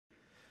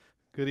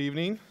Good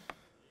evening.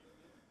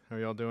 How are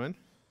y'all doing?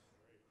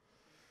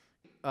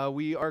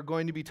 We are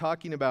going to be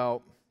talking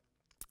about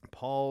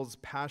Paul's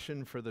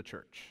passion for the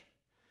church.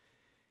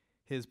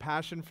 His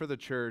passion for the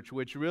church,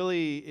 which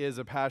really is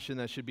a passion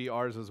that should be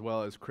ours as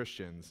well as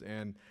Christians.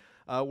 And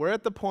we're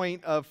at the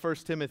point of 1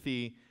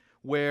 Timothy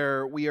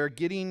where we are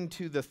getting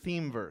to the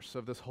theme verse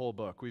of this whole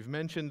book. We've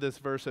mentioned this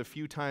verse a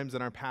few times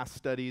in our past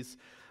studies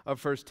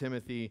of 1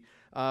 Timothy,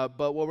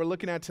 but what we're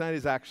looking at tonight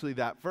is actually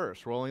that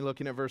verse. We're only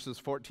looking at verses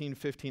 14,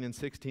 15, and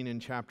 16 in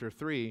chapter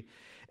 3.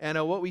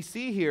 And what we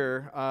see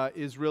here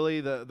is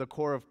really the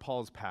core of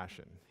Paul's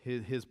passion,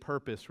 his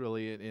purpose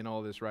really in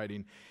all this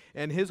writing.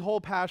 And his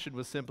whole passion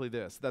was simply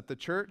this, that the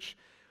church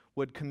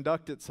would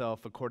conduct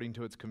itself according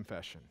to its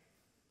confession.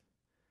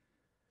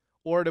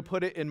 Or to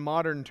put it in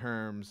modern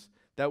terms,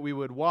 that we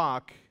would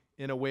walk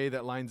in a way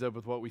that lines up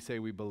with what we say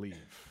we believe.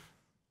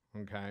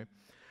 Okay?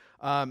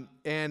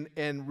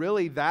 And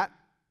really that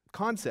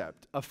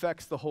concept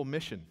affects the whole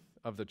mission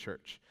of the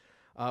church,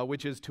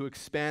 which is to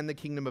expand the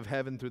kingdom of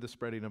heaven through the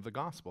spreading of the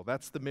gospel.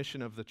 That's the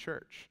mission of the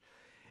church.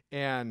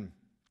 And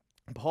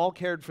Paul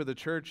cared for the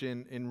church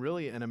in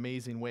really an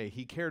amazing way.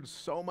 He cared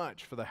so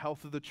much for the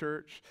health of the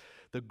church,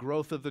 the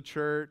growth of the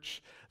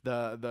church,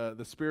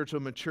 the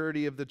spiritual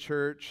maturity of the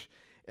church.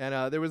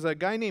 And there was a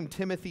guy named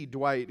Timothy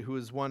Dwight who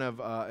was one of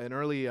an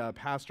early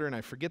pastor, and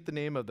I forget the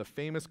name of the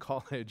famous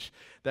college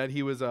that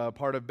he was a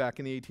part of back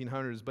in the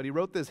 1800s, but he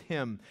wrote this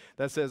hymn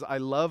that says, "I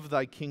love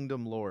thy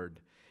kingdom, Lord."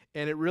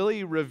 And it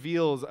really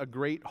reveals a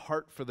great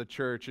heart for the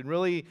church. And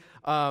really,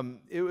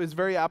 it was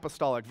very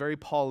apostolic, very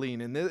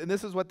Pauline. And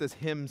this is what this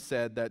hymn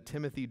said that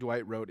Timothy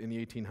Dwight wrote in the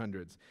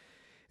 1800s.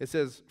 It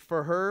says,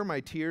 "For her my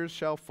tears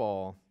shall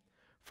fall,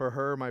 for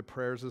her my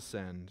prayers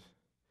ascend.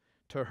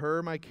 To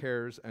her my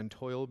cares and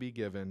toil be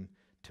given,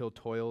 till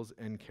toils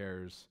and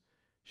cares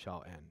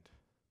shall end."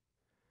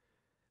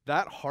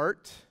 That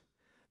heart,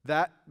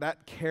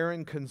 that care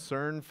and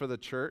concern for the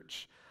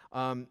church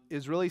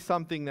is really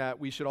something that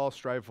we should all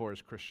strive for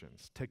as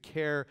Christians, to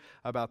care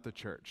about the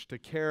church, to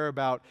care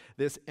about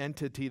this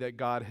entity that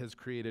God has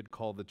created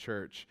called the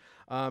church,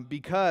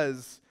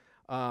 because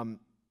the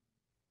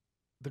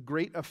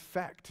great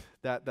effect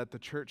that the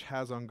church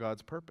has on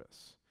God's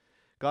purpose.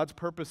 God's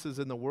purposes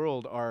in the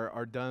world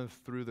are done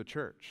through the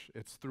church.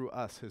 It's through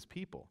us, his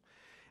people.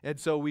 And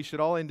so we should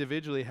all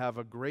individually have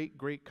a great,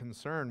 great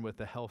concern with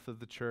the health of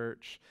the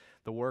church,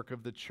 the work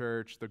of the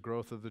church, the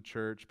growth of the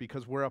church,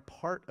 because we're a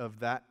part of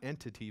that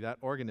entity, that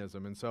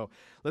organism. And so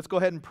let's go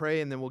ahead and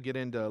pray, and then we'll get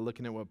into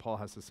looking at what Paul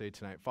has to say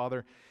tonight.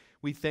 Father,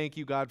 we thank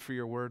you, God, for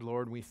your word,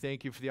 Lord. We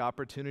thank you for the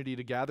opportunity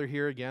to gather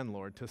here again,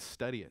 Lord, to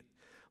study it.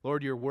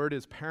 Lord, your word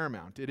is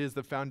paramount. It is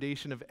the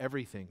foundation of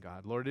everything,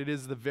 God. Lord, it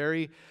is the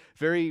very,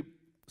 very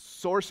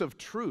source of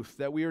truth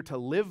that we are to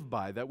live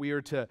by, that we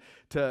are to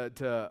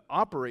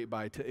operate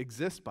by, to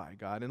exist by,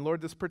 God. And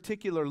Lord, this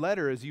particular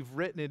letter, as you've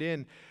written it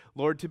in,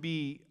 Lord, to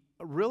be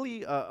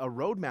really a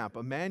roadmap,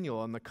 a manual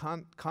on the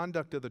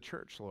conduct of the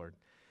church, Lord.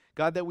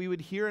 God, that we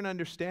would hear and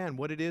understand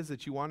what it is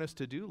that you want us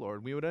to do,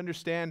 Lord. We would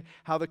understand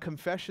how the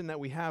confession that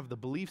we have, the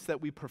beliefs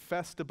that we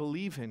profess to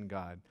believe in,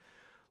 God,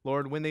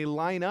 Lord, when they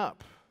line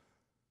up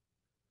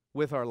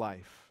with our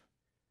life,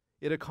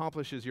 it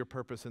accomplishes your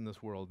purpose in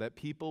this world, that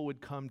people would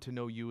come to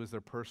know you as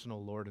their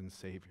personal Lord and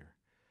Savior.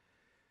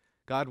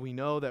 God, we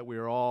know that we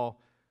are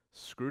all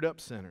screwed up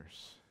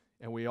sinners,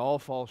 and we all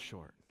fall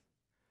short.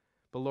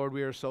 But Lord,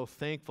 we are so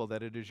thankful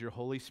that it is your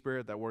Holy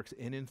Spirit that works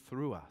in and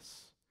through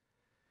us.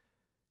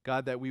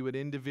 God, that we would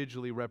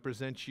individually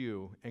represent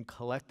you and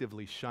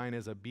collectively shine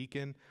as a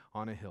beacon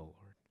on a hill,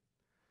 Lord.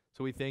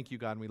 So we thank you,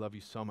 God, and we love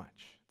you so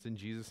much. It's in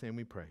Jesus' name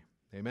we pray.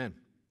 Amen.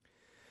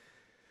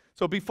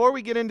 So before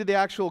we get into the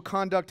actual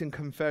conduct and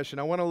confession,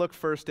 I want to look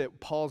first at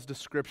Paul's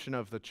description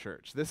of the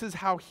church. This is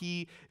how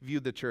he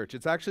viewed the church.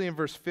 It's actually in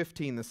verse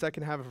 15, the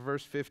second half of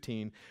verse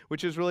 15,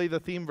 which is really the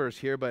theme verse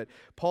here. But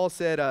Paul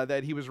said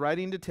that he was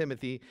writing to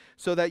Timothy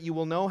so that you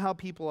will know how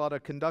people ought to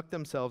conduct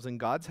themselves in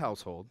God's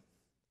household,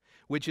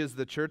 which is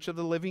the church of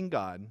the living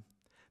God,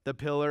 the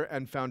pillar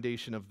and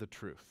foundation of the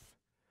truth.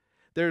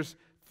 There's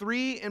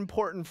three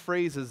important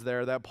phrases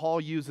there that Paul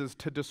uses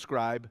to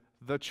describe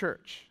the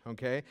church,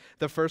 okay?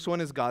 The first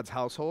one is God's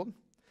household.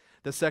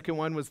 The second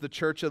one was the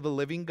church of the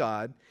living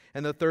God.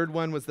 And the third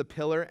one was the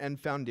pillar and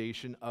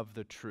foundation of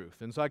the truth.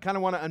 And so I kind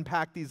of want to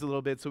unpack these a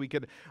little bit so we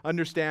could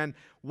understand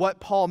what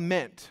Paul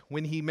meant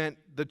when he meant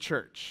the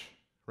church,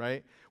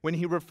 right? When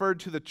he referred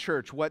to the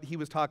church, what he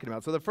was talking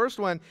about. So the first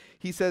one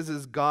he says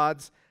is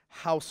God's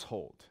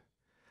household.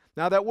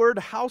 Now that word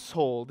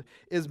household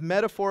is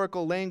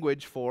metaphorical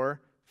language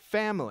for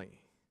family.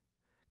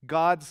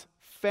 God's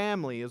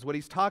family is what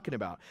he's talking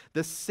about.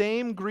 The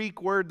same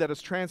Greek word that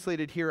is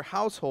translated here,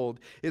 household,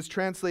 is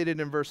translated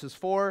in verses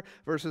 4,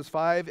 verses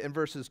 5, and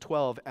verses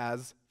 12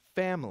 as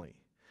family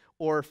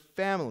or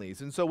families.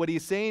 And so what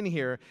he's saying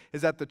here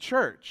is that the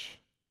church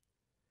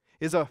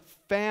is a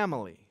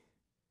family.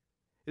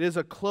 It is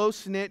a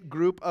close-knit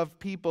group of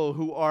people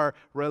who are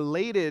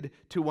related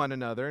to one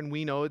another, and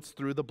we know it's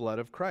through the blood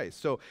of Christ.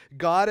 So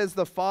God as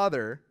the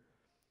Father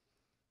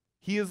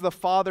He is the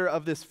father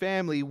of this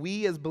family.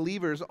 We as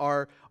believers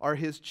are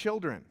his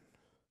children.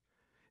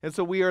 And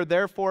so we are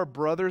therefore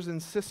brothers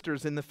and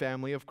sisters in the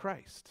family of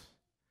Christ.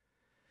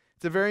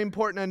 It's a very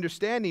important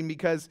understanding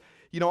because,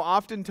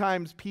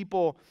 oftentimes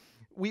people,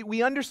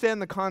 we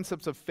understand the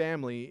concepts of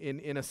family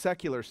in a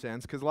secular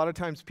sense, because a lot of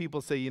times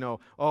people say,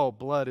 oh,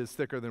 blood is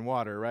thicker than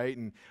water, right?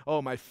 And, oh,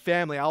 my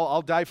family,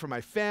 I'll die for my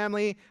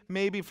family,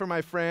 maybe for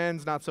my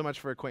friends, not so much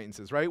for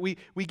acquaintances, right?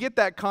 We get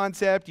that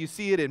concept. You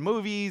see it in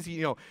movies,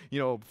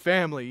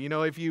 family.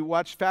 If you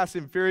watch Fast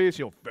and Furious,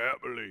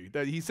 family.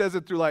 He says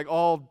it through like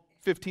all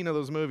 15 of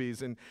those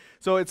movies. And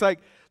so it's like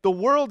the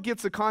world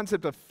gets the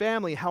concept of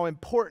family, how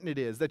important it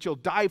is, that you'll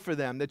die for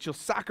them, that you'll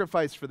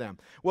sacrifice for them.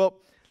 Well,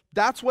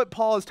 that's what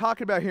Paul is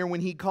talking about here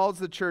when he calls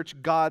the church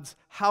God's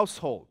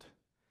household.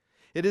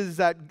 It is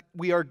that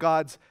we are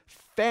God's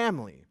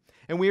family,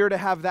 and we are to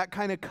have that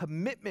kind of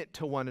commitment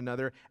to one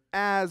another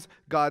as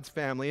God's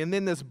family. And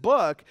then this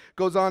book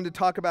goes on to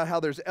talk about how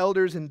there's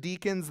elders and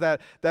deacons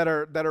that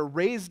are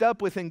raised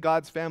up within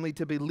God's family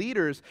to be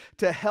leaders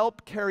to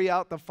help carry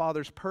out the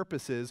Father's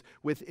purposes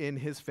within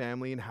his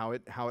family and how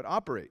it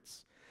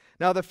operates.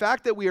 Now, the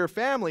fact that we are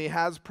family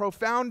has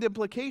profound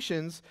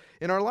implications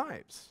in our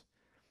lives.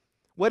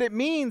 What it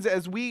means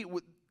as we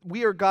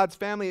are God's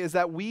family is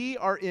that we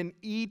are in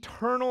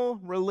eternal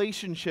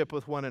relationship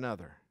with one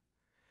another.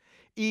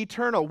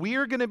 Eternal. We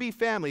are going to be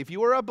family. If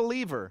you are a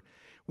believer,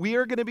 we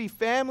are going to be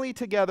family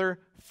together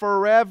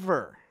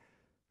forever.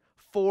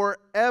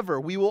 Forever.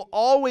 We will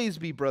always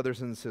be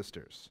brothers and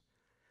sisters.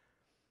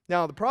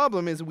 Now, the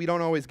problem is we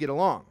don't always get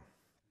along.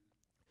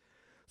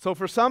 So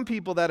for some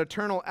people, that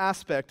eternal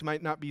aspect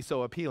might not be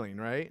so appealing,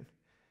 right?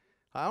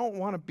 I don't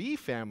want to be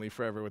family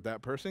forever with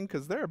that person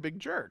because they're a big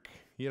jerk,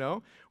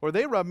 or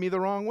they rub me the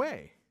wrong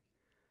way.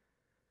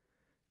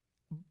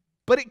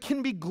 But it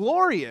can be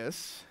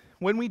glorious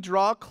when we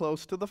draw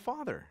close to the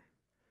Father.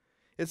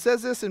 It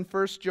says this in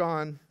 1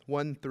 John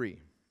 1:3.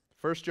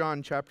 1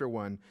 John chapter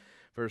 1,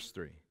 verse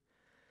 3.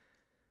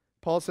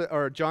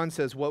 John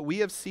says, "What we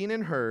have seen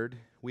and heard,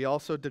 we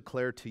also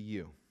declare to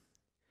you,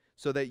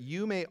 so that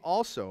you may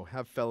also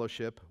have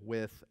fellowship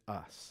with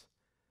us."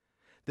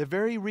 The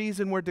very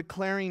reason we're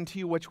declaring to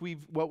you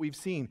what we've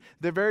seen,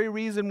 the very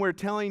reason we're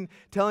telling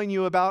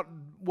you about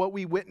what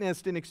we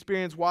witnessed and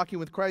experienced walking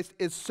with Christ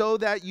is so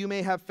that you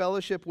may have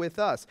fellowship with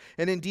us.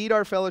 And indeed,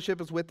 our fellowship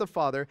is with the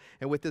Father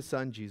and with His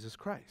Son, Jesus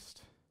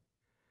Christ.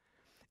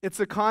 It's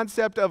the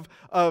concept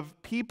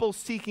of people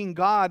seeking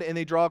God and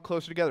they draw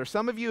closer together.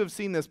 Some of you have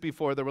seen this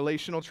before, the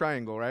relational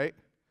triangle, right?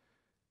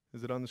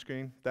 Is it on the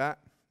screen? That?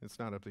 It's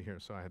not up to here,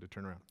 so I had to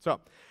turn around. So,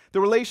 the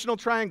relational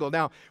triangle.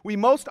 Now, we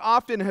most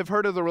often have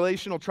heard of the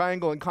relational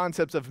triangle in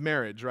concepts of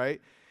marriage,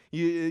 right?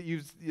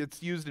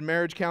 It's used in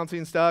marriage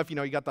counseling stuff.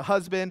 You got the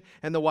husband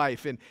and the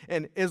wife.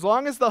 And as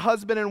long as the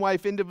husband and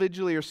wife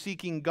individually are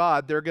seeking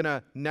God, they're going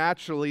to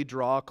naturally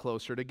draw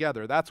closer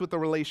together. That's what the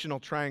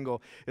relational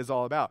triangle is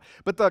all about.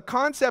 But the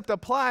concept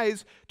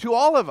applies to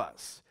all of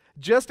us,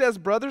 just as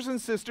brothers and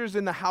sisters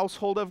in the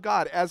household of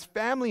God, as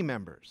family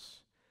members.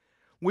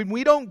 When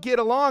we don't get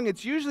along,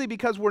 it's usually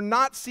because we're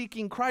not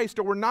seeking Christ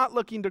or we're not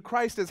looking to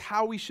Christ as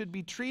how we should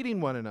be treating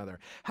one another,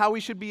 how we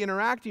should be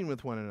interacting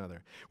with one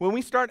another. When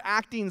we start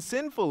acting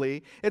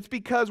sinfully, it's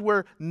because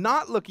we're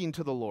not looking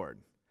to the Lord.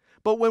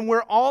 But when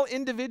we're all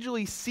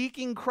individually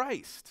seeking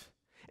Christ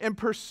and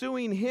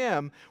pursuing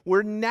Him,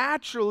 we're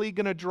naturally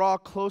going to draw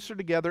closer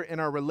together in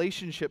our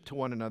relationship to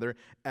one another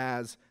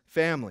as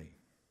family.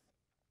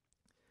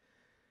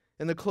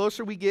 And the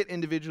closer we get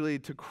individually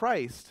to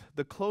Christ,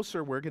 the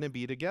closer we're going to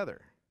be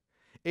together.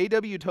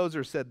 A.W.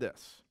 Tozer said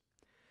this: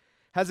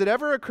 "Has it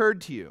ever occurred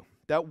to you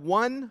that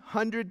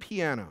 100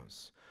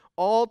 pianos,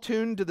 all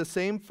tuned to the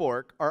same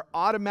fork, are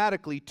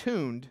automatically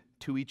tuned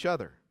to each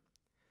other?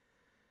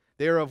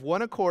 They are of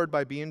one accord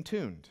by being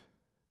tuned,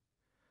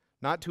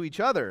 not to each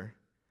other,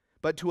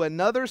 but to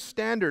another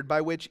standard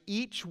by which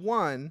each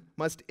one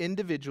must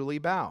individually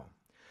bow.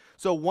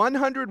 So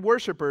 100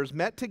 worshipers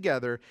met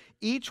together,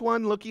 each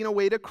one looking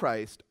away to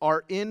Christ,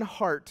 are in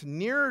heart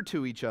nearer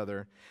to each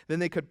other than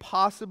they could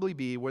possibly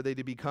be were they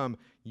to become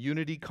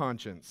unity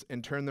conscious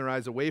and turn their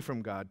eyes away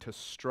from God to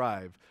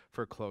strive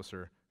for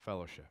closer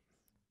fellowship."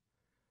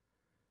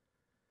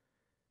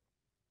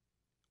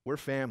 We're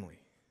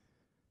family.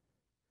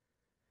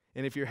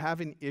 And if you're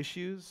having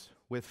issues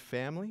with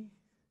family,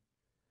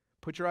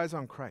 put your eyes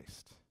on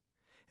Christ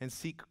and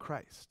seek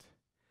Christ.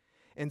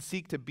 And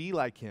seek to be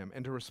like Him,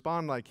 and to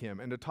respond like Him,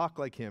 and to talk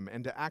like Him,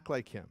 and to act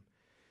like Him.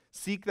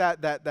 Seek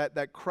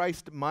that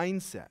Christ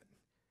mindset.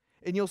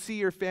 And you'll see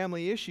your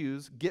family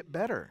issues get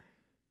better.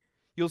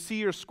 You'll see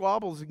your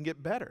squabbles and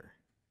get better.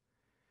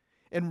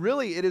 And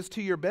really, it is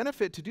to your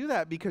benefit to do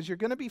that because you're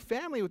going to be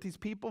family with these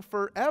people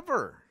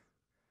forever.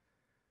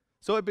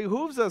 So it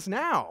behooves us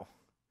now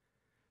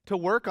to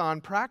work on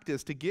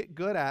practice, to get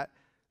good at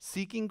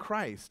seeking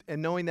Christ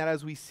and knowing that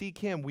as we seek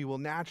Him, we will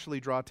naturally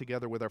draw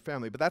together with our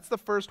family. But that's the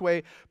first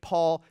way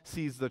Paul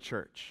sees the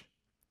church.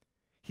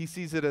 He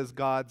sees it as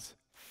God's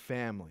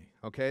family,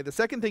 okay? The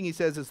second thing he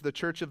says is the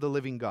church of the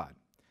living God.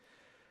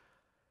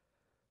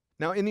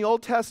 Now, in the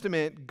Old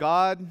Testament,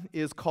 God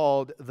is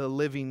called the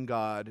living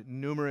God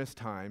numerous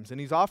times, and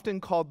he's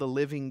often called the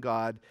living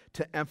God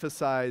to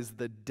emphasize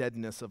the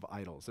deadness of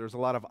idols. There's a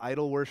lot of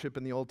idol worship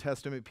in the Old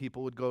Testament.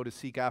 People would go to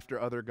seek after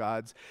other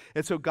gods.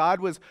 And so God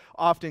was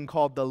often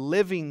called the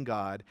living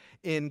God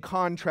in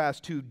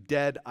contrast to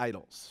dead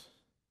idols.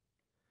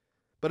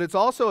 But it's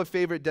also a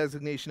favorite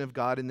designation of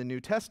God in the New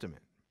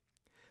Testament.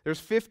 There's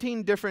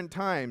 15 different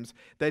times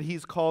that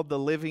he's called the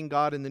living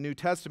God in the New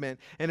Testament,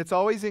 and it's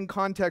always in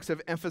context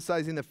of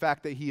emphasizing the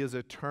fact that he is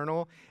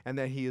eternal and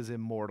that he is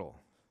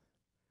immortal.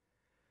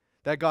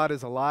 That God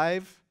is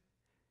alive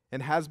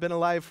and has been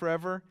alive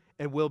forever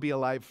and will be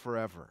alive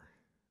forever.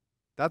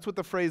 That's what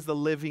the phrase the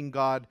living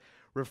God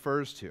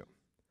refers to.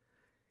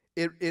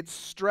 It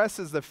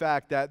stresses the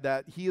fact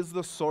that he is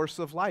the source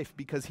of life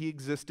because he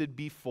existed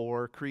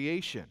before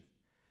creation.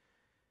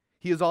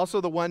 He is also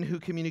the one who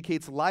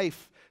communicates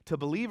life to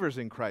believers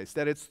in Christ,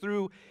 that it's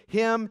through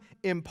him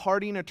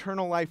imparting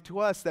eternal life to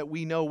us that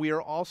we know we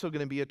are also going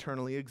to be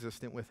eternally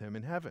existent with him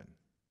in heaven.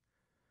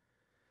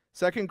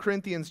 2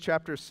 Corinthians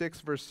chapter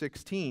 6, verse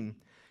 16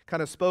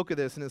 kind of spoke of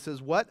this, and it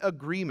says, "What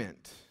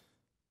agreement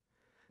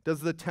does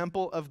the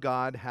temple of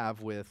God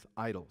have with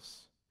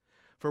idols?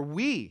 For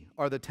we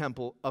are the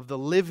temple of the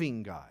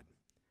living God.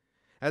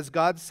 As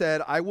God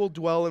said, I will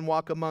dwell and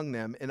walk among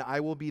them, and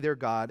I will be their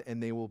God,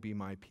 and they will be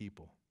my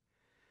people."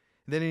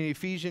 Then in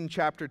Ephesians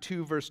chapter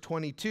 2, verse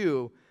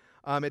 22,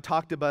 it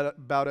talked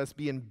about us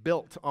being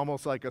built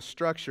almost like a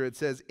structure. It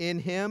says, "In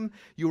him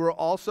you are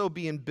also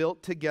being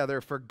built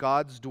together for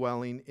God's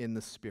dwelling in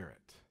the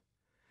Spirit."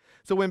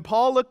 So when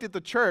Paul looked at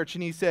the church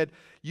and he said,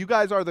 you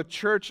guys are the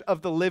church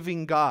of the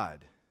living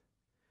God,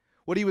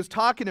 what he was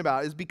talking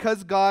about is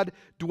because God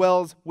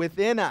dwells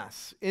within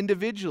us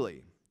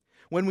individually.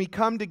 When we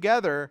come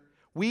together,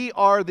 we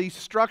are the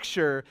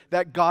structure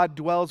that God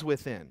dwells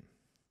within.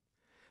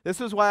 This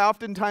is why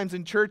oftentimes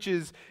in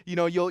churches,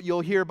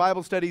 you'll hear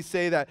Bible studies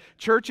say that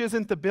church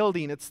isn't the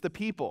building, it's the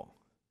people.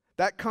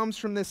 That comes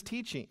from this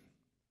teaching.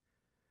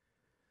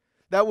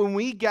 That when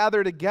we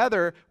gather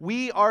together,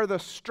 we are the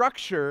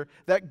structure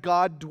that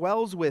God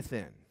dwells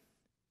within.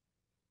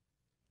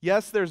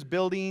 Yes, there's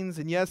buildings,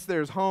 and yes,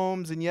 there's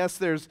homes, and yes,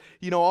 there's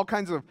all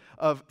kinds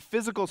of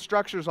physical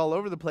structures all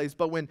over the place.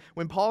 But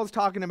when Paul is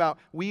talking about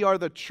we are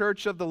the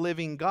church of the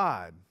living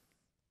God,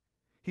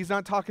 he's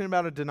not talking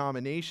about a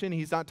denomination.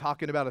 He's not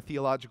talking about a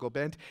theological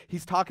bent.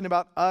 He's talking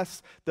about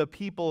us, the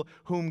people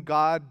whom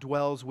God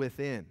dwells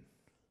within.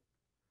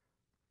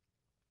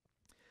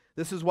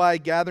 This is why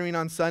gathering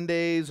on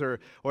Sundays or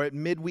at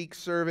midweek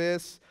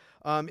service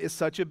is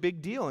such a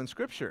big deal in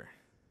Scripture.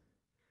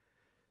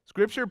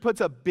 Scripture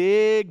puts a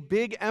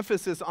big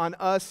emphasis on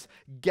us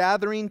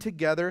gathering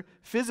together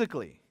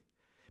physically.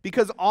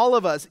 Because all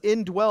of us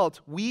indwelt,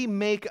 we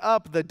make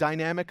up the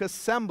dynamic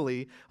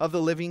assembly of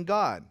the living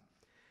God.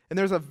 And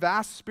there's a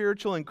vast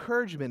spiritual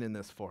encouragement in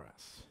this for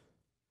us.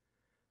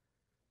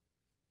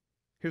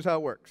 Here's how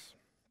it works.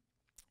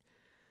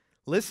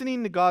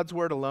 Listening to God's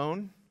word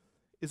alone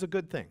is a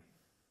good thing.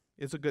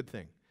 It's a good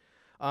thing.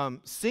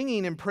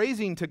 Singing and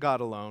praising to God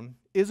alone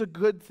is a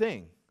good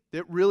thing.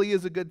 It really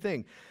is a good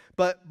thing.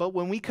 But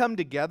when we come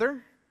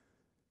together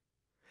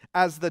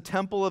as the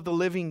temple of the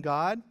living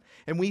God,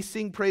 and we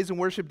sing praise and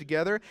worship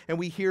together, and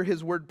we hear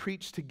his word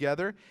preached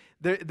together,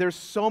 there's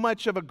so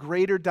much of a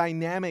greater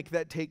dynamic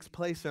that takes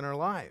place in our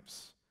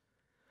lives.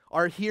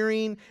 Our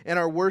hearing and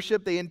our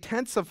worship, they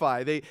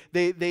intensify,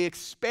 they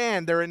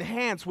expand, they're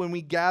enhanced when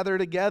we gather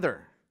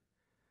together.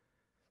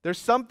 There's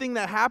something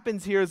that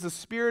happens here as the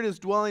Spirit is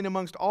dwelling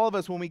amongst all of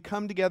us when we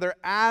come together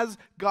as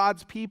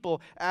God's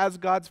people, as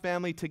God's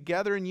family,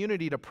 together in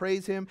unity to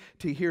praise him,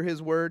 to hear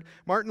his word.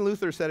 Martin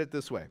Luther said it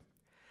this way: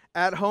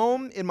 "At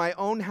home in my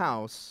own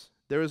house,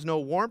 there is no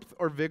warmth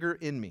or vigor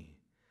in me.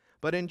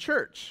 But in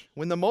church,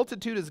 when the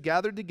multitude is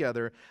gathered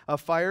together, a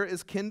fire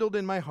is kindled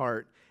in my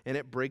heart, and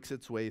it breaks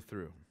its way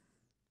through."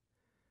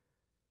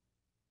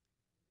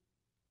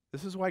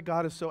 This is why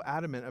God is so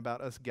adamant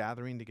about us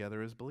gathering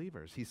together as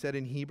believers. He said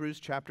in Hebrews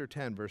chapter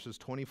 10, verses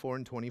 24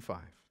 and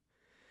 25,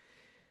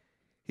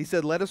 he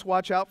said, "Let us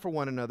watch out for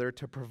one another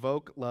to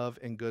provoke love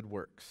and good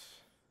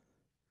works,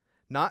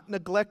 not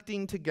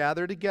neglecting to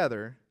gather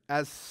together,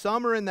 as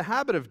some are in the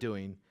habit of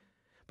doing,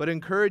 but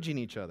encouraging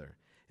each other,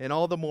 and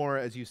all the more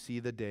as you see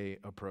the day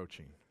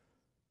approaching."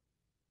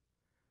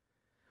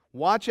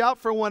 Watch out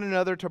for one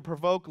another to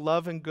provoke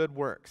love and good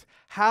works.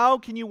 How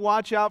can you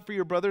watch out for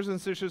your brothers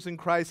and sisters in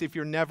Christ if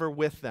you're never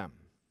with them?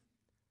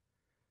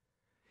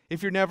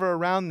 If you're never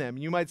around them?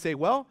 You might say,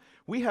 well,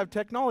 we have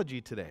technology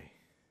today.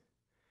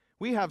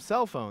 We have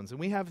cell phones, and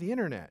we have the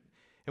internet,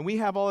 and we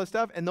have all this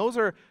stuff, and those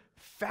are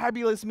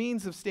fabulous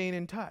means of staying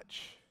in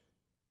touch.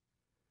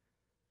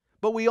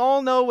 But we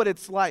all know what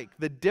it's like,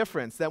 the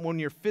difference that when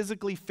you're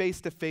physically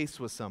face-to-face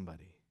with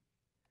somebody.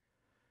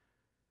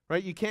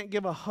 Right? You can't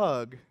give a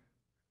hug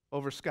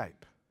over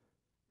Skype.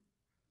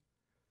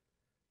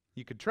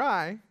 You could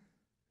try,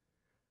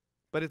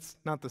 but it's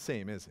not the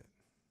same, is it?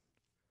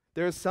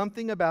 There is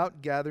something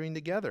about gathering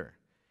together.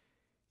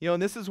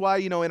 And this is why,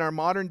 in our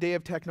modern day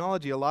of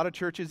technology, a lot of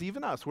churches,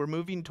 even us, we're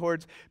moving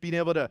towards being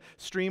able to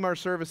stream our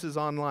services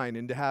online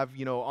and to have,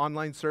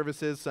 online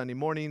services Sunday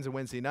mornings and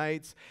Wednesday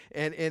nights.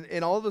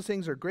 And all of those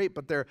things are great,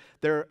 but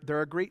they're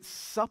a great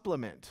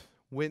supplement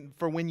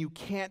for when you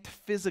can't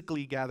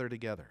physically gather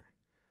together.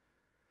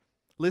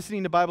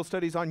 Listening to Bible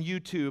studies on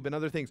YouTube and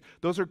other things,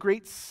 those are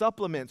great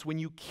supplements when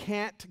you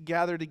can't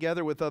gather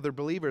together with other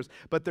believers,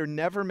 but they're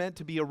never meant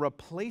to be a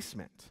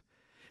replacement.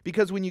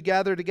 Because when you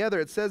gather together,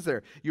 it says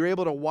there, you're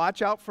able to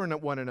watch out for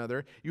one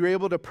another. You're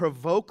able to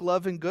provoke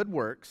love and good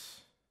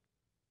works.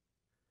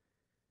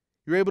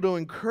 You're able to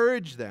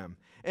encourage them.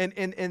 And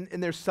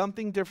there's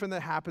something different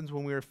that happens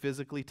when we are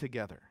physically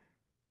together.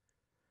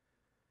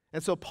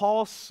 And so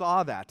Paul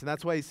saw that, and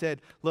that's why he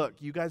said, look,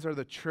 you guys are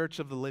the church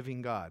of the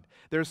living God.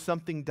 There's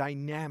something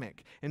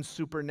dynamic and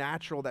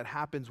supernatural that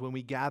happens when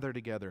we gather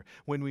together,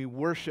 when we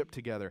worship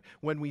together,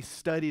 when we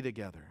study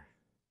together.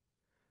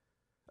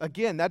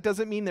 Again, that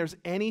doesn't mean there's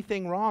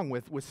anything wrong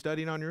with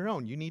studying on your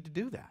own. You need to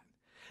do that.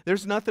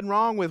 There's nothing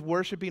wrong with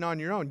worshiping on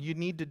your own. You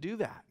need to do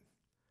that.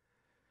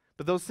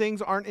 But those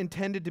things aren't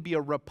intended to be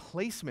a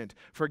replacement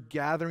for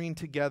gathering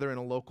together in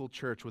a local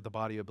church with a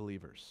body of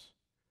believers.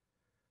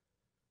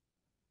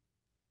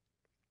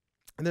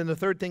 And then the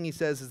third thing he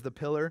says is the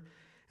pillar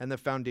and the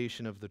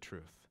foundation of the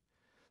truth.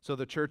 So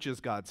the church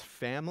is God's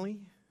family.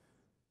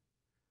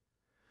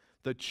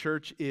 The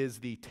church is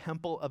the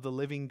temple of the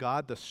living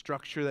God, the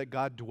structure that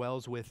God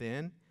dwells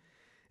within.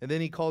 And then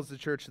he calls the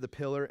church the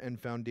pillar and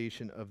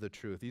foundation of the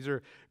truth. These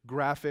are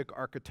graphic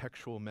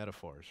architectural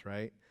metaphors,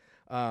 right?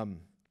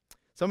 Some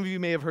of you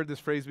may have heard this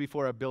phrase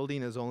before, a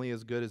building is only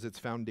as good as its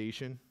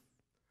foundation,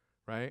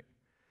 right?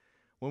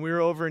 When we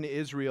were over in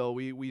Israel,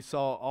 we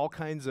saw all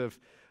kinds of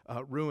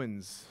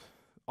ruins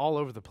all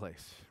over the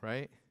place,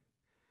 right?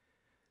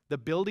 The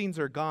buildings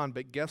are gone,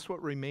 but guess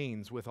what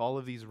remains with all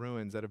of these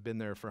ruins that have been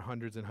there for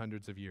hundreds and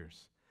hundreds of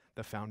years?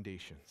 The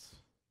foundations.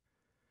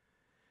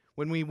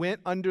 When we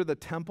went under the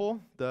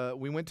temple,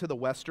 we went to the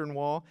western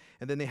wall,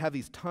 and then they have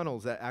these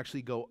tunnels that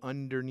actually go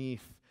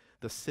underneath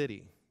the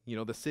city.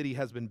 The city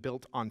has been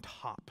built on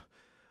top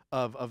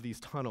of these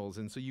tunnels.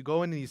 And so you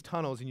go into these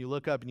tunnels and you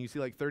look up and you see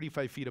like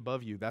 35 feet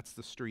above you, that's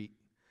the street.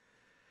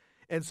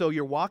 And so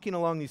you're walking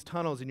along these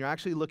tunnels and you're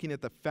actually looking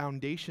at the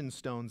foundation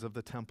stones of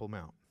the Temple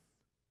Mount.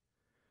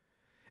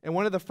 And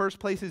one of the first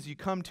places you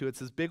come to, it's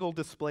this big old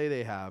display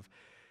they have.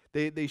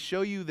 They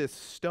show you this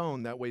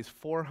stone that weighs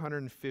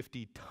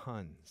 450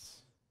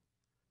 tons.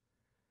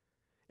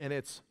 And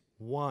it's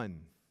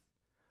one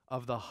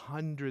of the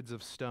hundreds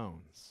of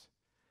stones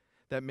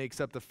that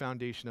makes up the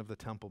foundation of the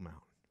Temple Mount.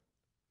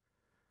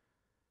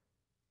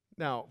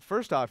 Now,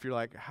 first off, you're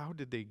like, how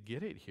did they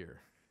get it here?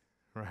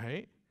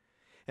 Right?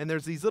 And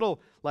there's these little,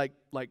 like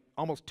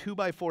almost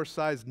 2x4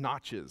 sized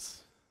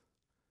notches,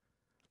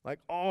 like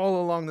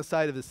all along the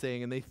side of this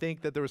thing, and they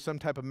think that there was some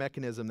type of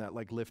mechanism that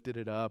like lifted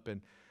it up,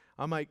 and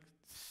I'm like,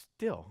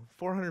 still,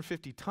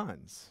 450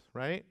 tons,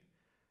 right?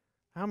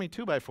 How many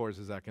 2x4s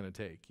is that going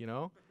to take,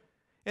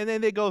 And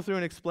then they go through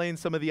and explain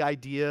some of the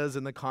ideas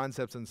and the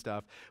concepts and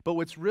stuff. But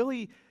what's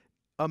really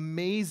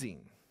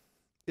amazing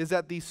is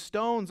that these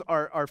stones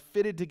are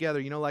fitted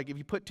together. Like if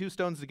you put two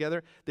stones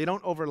together, they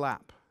don't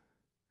overlap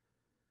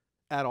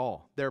at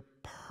all. They're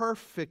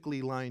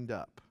perfectly lined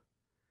up,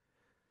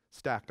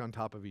 stacked on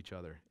top of each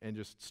other, and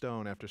just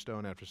stone after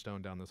stone after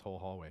stone down this whole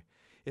hallway.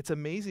 It's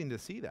amazing to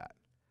see that.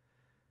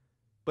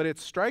 But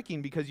it's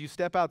striking because you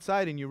step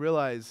outside and you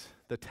realize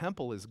the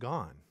temple is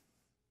gone,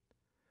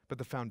 but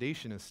the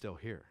foundation is still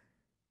here.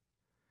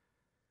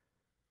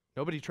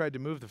 Nobody tried to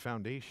move the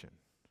foundation.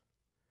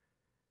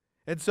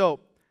 And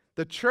so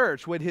the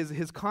church, what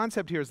his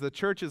concept here is the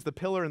church is the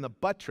pillar and the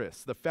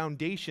buttress. The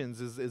foundations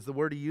is the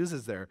word he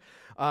uses there.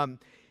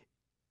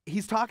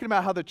 He's talking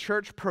about how the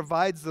church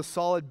provides the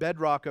solid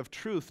bedrock of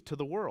truth to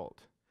the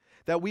world.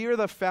 That we are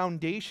the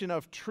foundation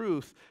of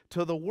truth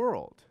to the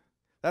world.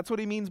 That's what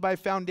he means by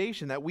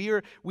foundation, that we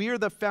are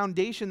the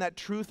foundation that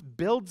truth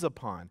builds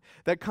upon,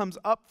 that comes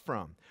up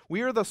from.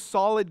 We are the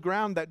solid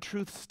ground that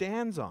truth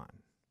stands on.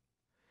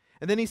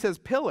 And then he says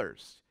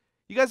pillars.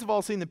 You guys have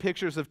all seen the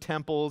pictures of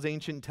temples,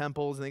 ancient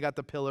temples, and they got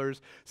the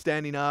pillars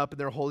standing up and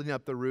they're holding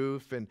up the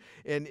roof. And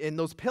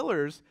those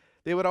pillars,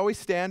 they would always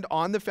stand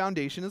on the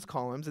foundation as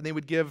columns, and they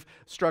would give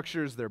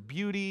structures their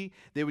beauty.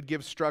 They would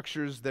give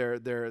structures their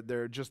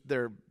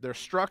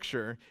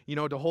structure,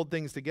 to hold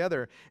things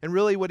together. And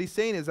really what he's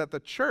saying is that the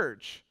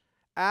church,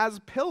 as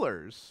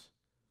pillars,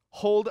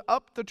 hold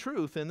up the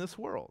truth in this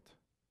world.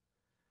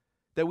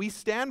 That we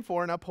stand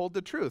for and uphold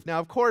the truth. Now,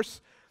 of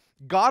course,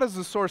 God is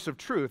the source of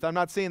truth. I'm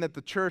not saying that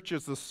the church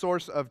is the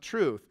source of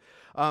truth.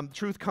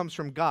 Truth comes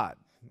from God,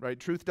 right?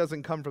 Truth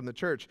doesn't come from the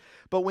church.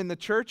 But when the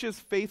church is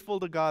faithful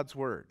to God's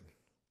word,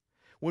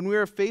 when we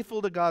are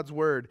faithful to God's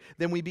word,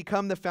 then we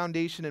become the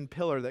foundation and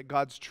pillar that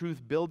God's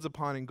truth builds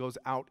upon and goes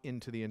out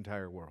into the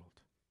entire world.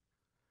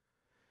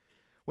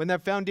 When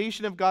that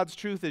foundation of God's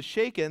truth is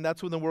shaken,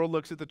 that's when the world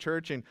looks at the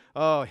church and,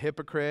 oh,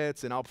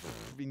 hypocrites, and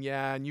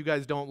and you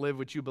guys don't live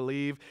what you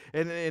believe,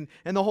 and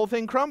the whole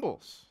thing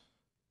crumbles.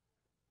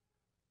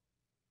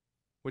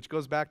 which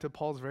goes back to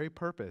Paul's very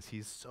purpose.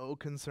 He's so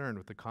concerned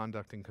with the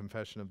conduct and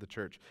confession of the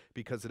church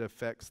because it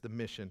affects the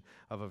mission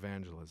of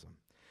evangelism.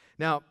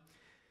 Now,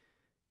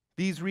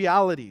 these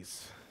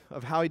realities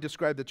of how he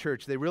described the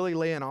church, they really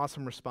lay an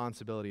awesome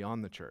responsibility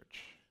on the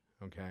church,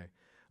 okay?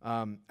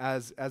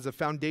 As a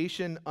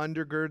foundation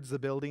undergirds the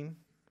building,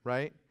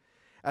 right?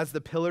 As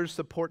the pillars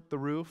support the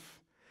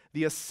roof,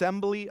 the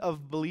assembly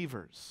of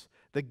believers,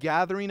 the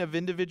gathering of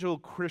individual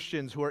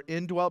Christians who are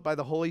indwelt by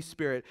the Holy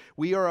Spirit,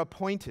 we are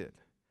appointed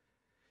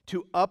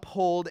to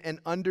uphold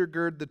and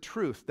undergird the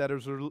truth that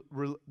is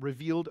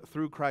revealed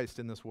through Christ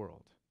in this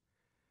world.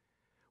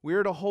 We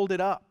are to hold it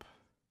up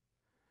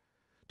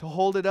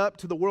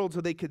to the world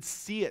so they could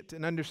see it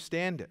and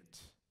understand it.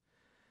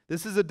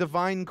 This is a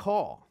divine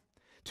call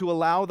to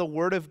allow the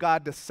Word of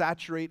God to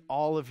saturate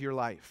all of your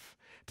life,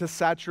 to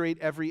saturate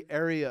every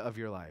area of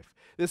your life.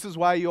 This is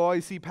why you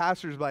always see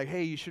pastors like,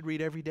 hey, you should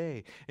read every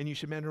day, and you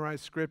should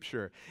memorize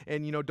Scripture,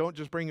 and, don't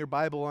just bring your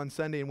Bible on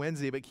Sunday and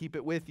Wednesday, but keep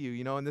it with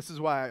you, and this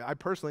is why I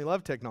personally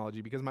love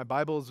technology, because my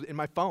Bible is in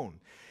my phone,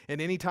 and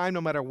anytime,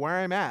 no matter where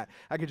I'm at,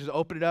 I could just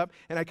open it up,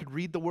 and I could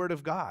read the Word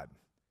of God.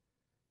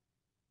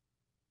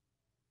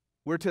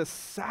 We're to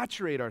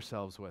saturate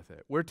ourselves with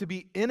it. We're to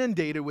be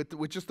inundated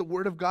with just the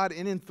Word of God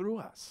in and through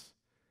us.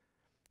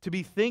 To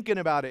be thinking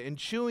about it and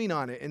chewing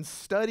on it and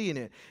studying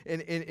it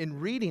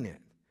and reading it.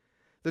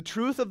 The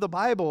truth of the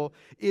Bible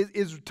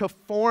is to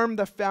form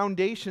the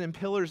foundation and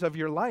pillars of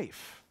your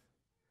life.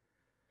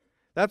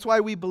 That's why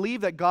we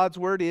believe that God's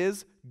Word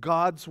is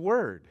God's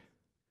Word.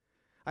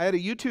 I had a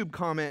YouTube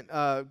comment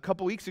a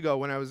couple weeks ago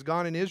when I was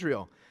gone in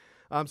Israel.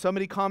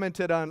 Somebody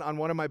commented on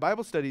one of my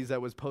Bible studies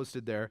that was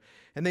posted there,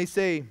 and they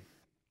say,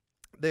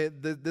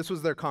 this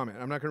was their comment.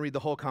 I'm not going to read the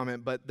whole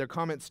comment, but their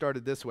comment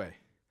started this way.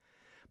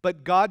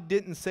 But God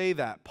didn't say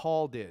that,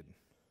 Paul did.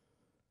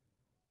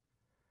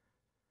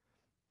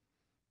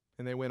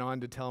 And they went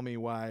on to tell me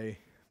why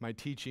my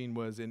teaching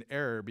was in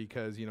error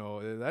because,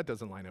 that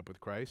doesn't line up with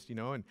Christ,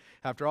 and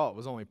after all,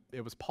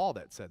 it was Paul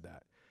that said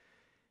that.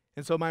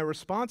 And so my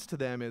response to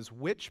them is,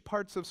 which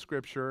parts of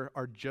Scripture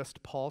are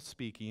just Paul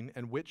speaking,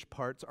 and which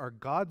parts are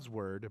God's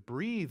Word,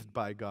 breathed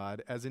by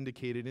God, as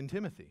indicated in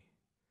Timothy?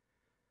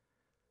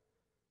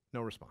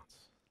 No response.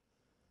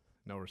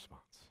 No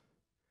response.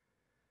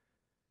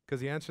 Because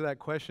the answer to that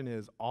question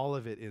is, all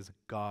of it is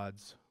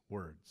God's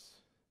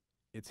words.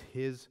 It's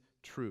His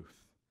truth.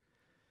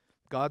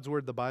 God's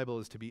Word, the Bible,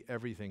 is to be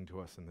everything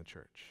to us in the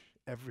church.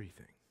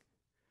 Everything.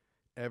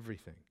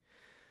 Everything.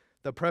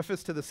 The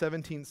preface to the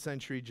 17th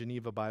century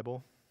Geneva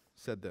Bible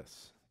said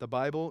this: "The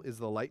Bible is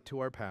the light to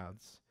our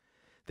paths,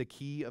 the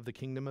key of the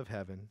kingdom of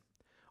heaven,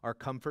 our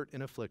comfort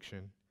in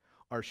affliction,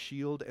 our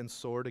shield and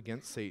sword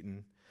against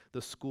Satan,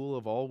 the school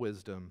of all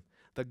wisdom,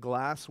 the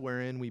glass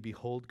wherein we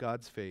behold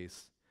God's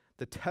face,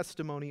 the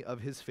testimony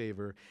of His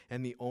favor,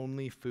 and the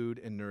only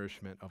food and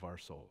nourishment of our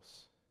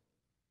souls."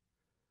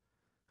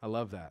 I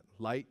love that.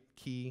 Light,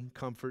 key,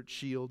 comfort,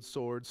 shield,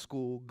 sword,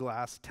 school,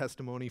 glass,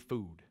 testimony,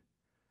 food.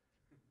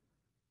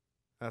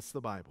 That's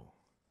the Bible.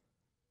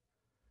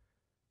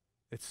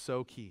 It's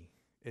so key.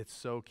 It's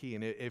so key.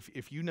 And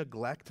if you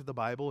neglect the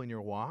Bible in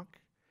your walk,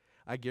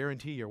 I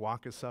guarantee your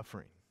walk is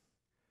suffering.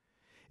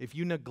 If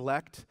you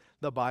neglect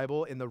the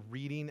Bible in the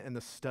reading and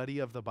the study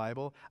of the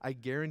Bible, I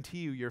guarantee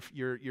you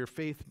your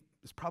faith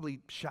is probably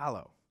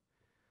shallow,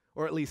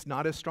 or at least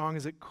not as strong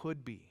as it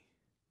could be.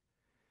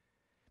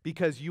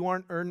 Because you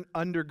aren't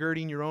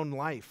undergirding your own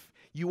life.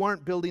 You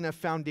aren't building a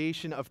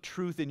foundation of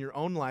truth in your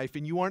own life,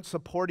 and you aren't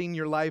supporting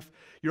your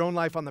own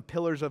life on the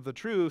pillars of the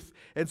truth.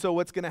 And so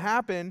what's going to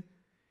happen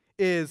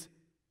is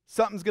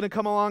something's going to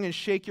come along and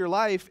shake your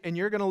life, and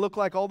you're going to look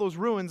like all those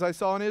ruins I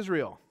saw in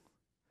Israel.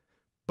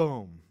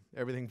 Boom.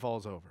 Everything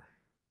falls over.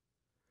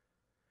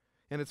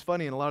 And it's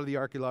funny, in a lot of the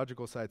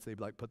archaeological sites, they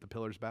put the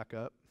pillars back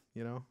up,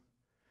 And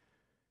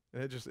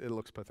it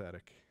looks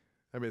pathetic.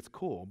 I mean, it's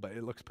cool, but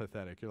it looks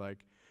pathetic. You're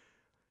like,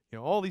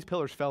 all these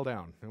pillars fell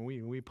down, and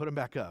we put them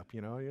back up,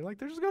 You're like,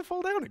 they're just going to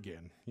fall down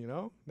again,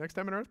 next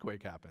time an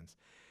earthquake happens.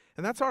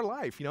 And that's our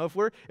life, If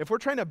we're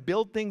trying to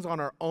build things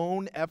on our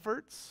own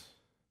efforts,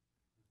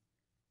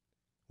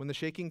 when the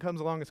shaking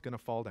comes along, it's going to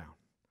fall down.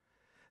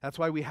 That's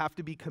why we have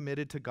to be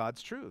committed to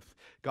God's truth,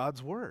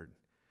 God's Word,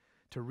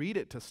 to read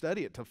it, to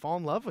study it, to fall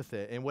in love with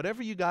it, and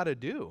whatever you got to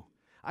do.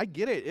 I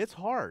get it. It's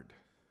hard,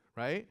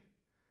 right?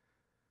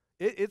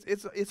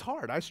 It's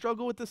hard. I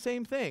struggle with the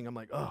same thing. I'm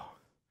like, oh,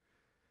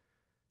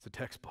 it's a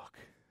textbook.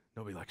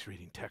 Nobody likes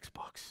reading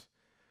textbooks,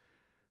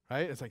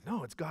 right? It's like,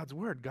 no, it's God's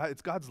Word.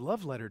 It's God's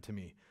love letter to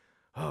me.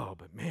 Oh,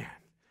 but man,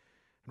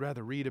 I'd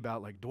rather read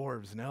about like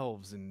dwarves and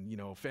elves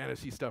and,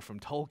 fantasy stuff from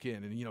Tolkien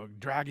and,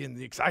 dragons,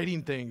 the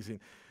exciting things. And,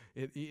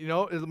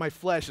 my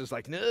flesh is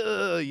like,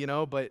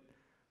 no, but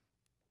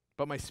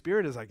my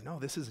spirit is like, no,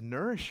 this is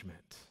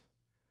nourishment.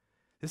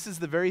 This is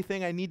the very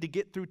thing I need to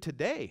get through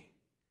today.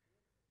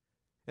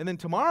 And then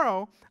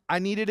tomorrow, I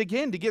need it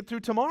again to get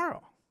through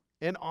tomorrow.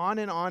 And on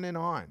and on and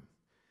on.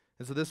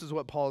 And so this is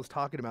what Paul is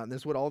talking about. And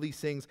this is what all these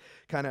things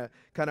kind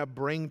of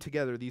bring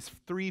together. These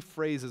three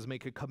phrases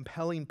make a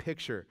compelling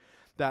picture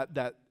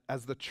that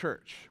as the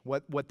church,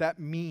 what that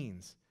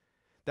means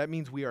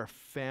we are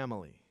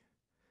family.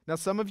 Now,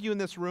 some of you in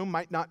this room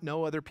might not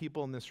know other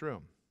people in this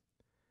room.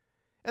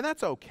 And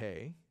that's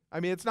okay. I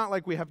mean, it's not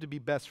like we have to be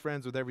best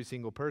friends with every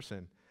single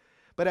person.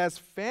 But as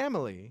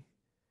family,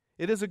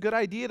 it is a good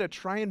idea to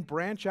try and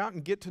branch out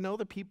and get to know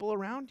the people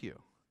around you.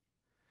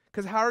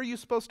 Because how are you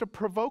supposed to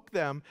provoke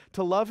them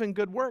to love and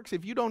good works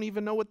if you don't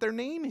even know what their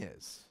name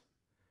is?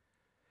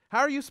 How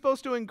are you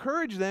supposed to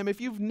encourage them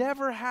if you've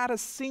never had a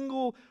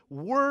single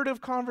word of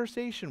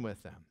conversation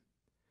with them?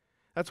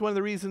 That's one of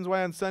the reasons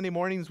why on Sunday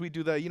mornings we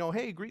do the,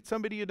 hey, greet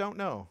somebody you don't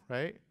know,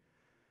 right?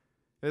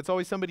 It's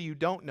always somebody you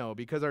don't know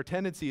because our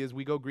tendency is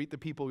we go greet the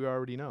people we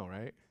already know,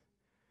 right?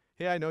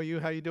 Hey, I know you.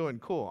 How you doing?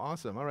 Cool.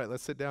 Awesome. All right,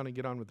 let's sit down and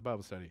get on with the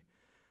Bible study.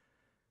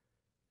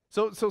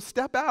 So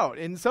step out.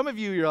 And some of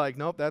you, you're like,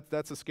 nope,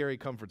 that's a scary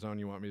comfort zone.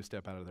 You want me to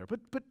step out of there.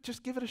 But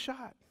just give it a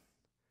shot.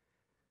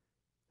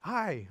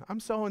 Hi, I'm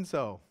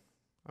so-and-so.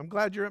 I'm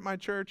glad you're at my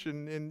church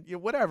and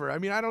whatever. I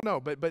mean, I don't know.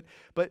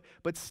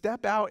 But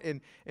step out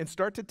and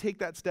start to take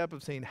that step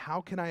of saying, how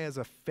can I as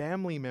a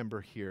family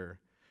member here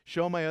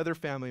show my other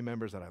family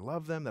members that I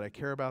love them, that I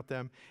care about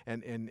them,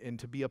 and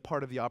to be a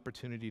part of the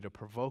opportunity to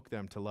provoke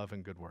them to love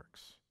and good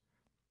works.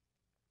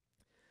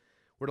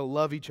 We're to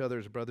love each other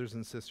as brothers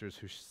and sisters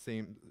who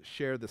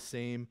share the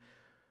same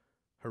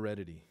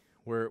heredity.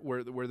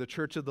 We're the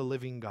church of the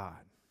living God.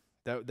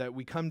 That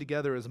we come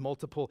together as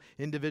multiple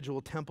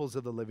individual temples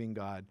of the living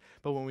God.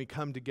 But when we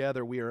come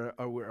together, we're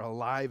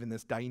alive in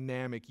this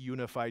dynamic,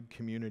 unified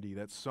community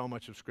that so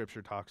much of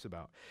Scripture talks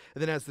about.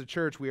 And then as the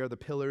church, we are the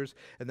pillars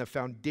and the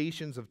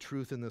foundations of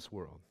truth in this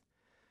world.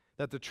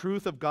 That the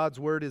truth of God's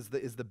word is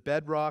the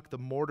bedrock, the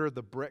mortar,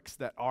 the bricks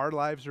that our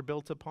lives are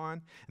built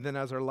upon. And then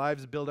as our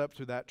lives build up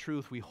through that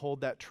truth, we hold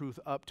that truth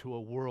up to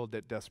a world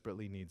that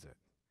desperately needs it.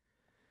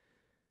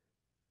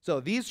 So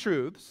these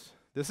truths,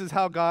 this is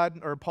how God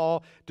or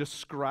Paul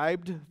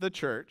described the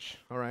church,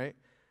 all right?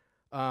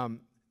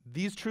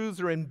 These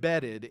truths are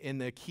embedded in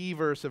the key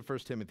verse of 1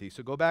 Timothy.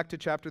 So go back to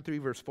chapter 3,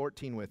 verse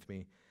 14 with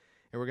me,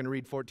 and we're going to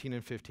read 14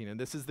 and 15. And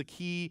this is the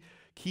key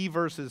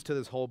verses to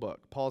this whole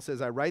book. Paul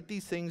says, I write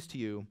these things to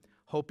you,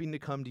 hoping to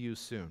come to you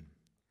soon.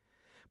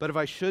 But if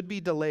I should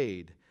be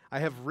delayed, I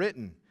have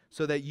written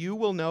so that you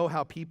will know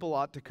how people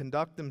ought to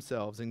conduct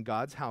themselves in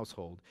God's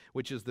household,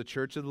 which is the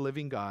church of the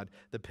living God,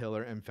 the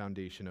pillar and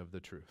foundation of the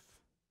truth.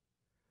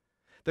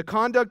 The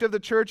conduct of the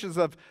church is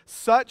of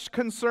such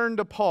concern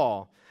to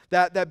Paul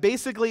that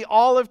basically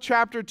all of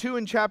chapter 2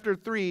 and chapter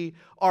 3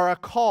 are a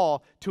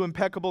call to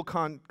impeccable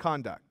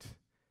conduct.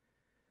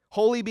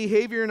 Holy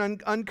behavior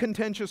and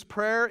uncontentious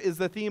prayer is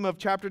the theme of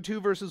chapter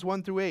 2, verses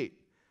 1 through 8.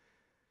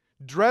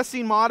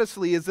 Dressing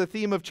modestly is the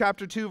theme of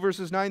chapter 2,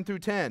 verses 9 through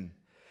 10.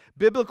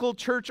 Biblical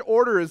church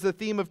order is the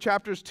theme of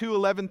chapters 2,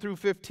 11 through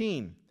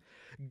 15.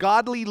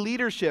 Godly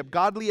leadership,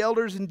 godly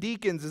elders and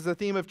deacons is the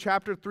theme of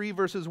chapter 3,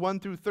 verses 1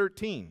 through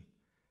 13.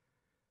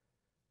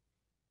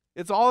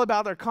 It's all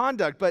about their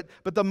conduct, but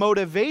the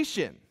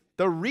motivation,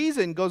 the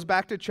reason goes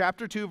back to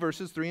chapter 2,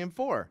 verses 3 and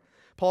 4.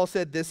 Paul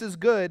said, this is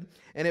good,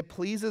 and it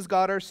pleases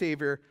God our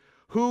Savior,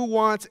 who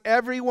wants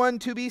everyone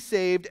to be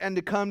saved and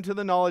to come to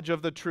the knowledge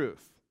of the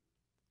truth.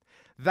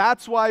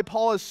 That's why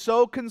Paul is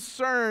so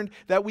concerned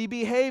that we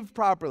behave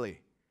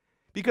properly,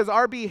 because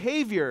our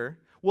behavior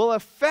will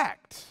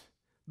affect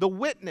the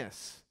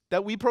witness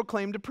that we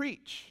proclaim to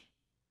preach.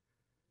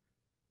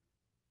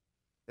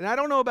 And I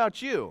don't know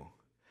about you,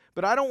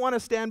 but I don't want to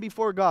stand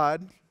before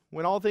God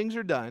when all things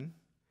are done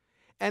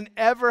and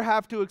ever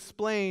have to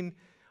explain,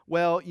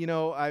 well,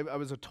 I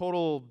was a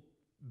total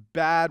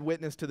bad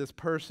witness to this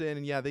person,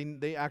 and yeah,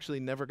 they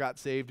actually never got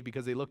saved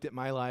because they looked at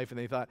my life and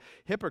they thought,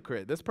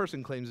 hypocrite, this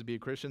person claims to be a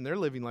Christian, they're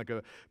living like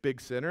a big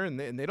sinner, and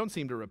they don't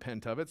seem to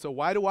repent of it, so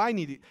why do I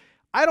need it?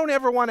 I don't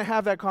ever want to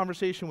have that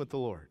conversation with the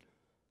Lord.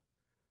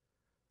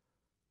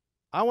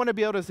 I want to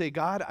be able to say,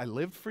 God, I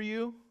lived for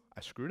you,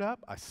 I screwed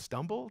up, I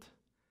stumbled,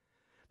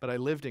 but I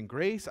lived in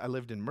grace, I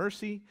lived in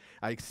mercy,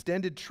 I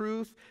extended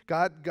truth.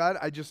 God,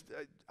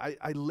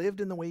 I lived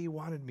in the way you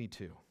wanted me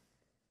to.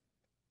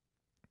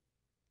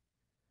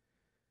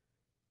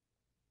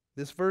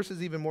 This verse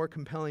is even more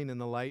compelling in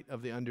the light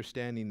of the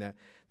understanding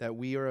that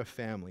we are a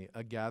family,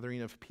 a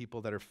gathering of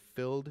people that are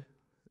filled,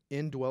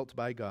 indwelt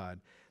by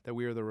God, that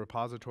we are the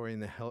repository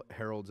and the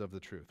heralds of the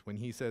truth. When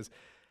he says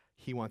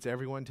he wants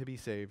everyone to be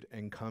saved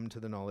and come to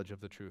the knowledge of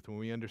the truth, when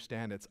we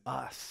understand it's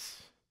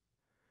us,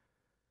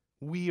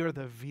 we are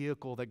the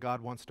vehicle that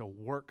God wants to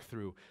work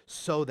through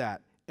so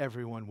that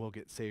everyone will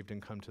get saved and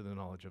come to the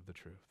knowledge of the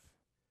truth.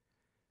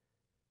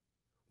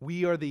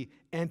 We are the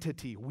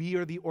entity. We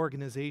are the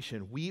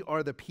organization. We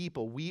are the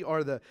people. We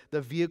are the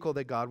vehicle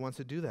that God wants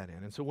to do that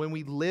in. And so when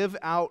we live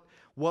out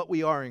what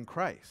we are in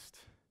Christ,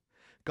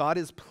 God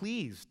is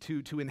pleased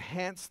to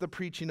enhance the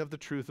preaching of the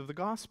truth of the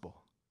gospel.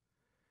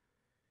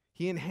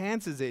 He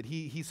enhances it.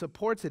 He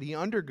supports it. He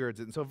undergirds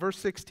it. And so verse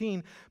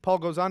 16, Paul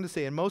goes on to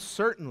say, and most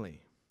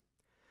certainly,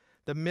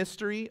 the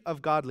mystery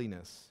of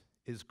godliness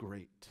is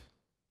great.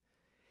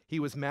 He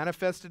was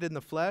manifested in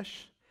the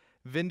flesh,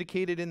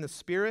 vindicated in the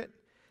spirit,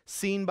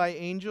 seen by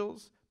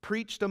angels,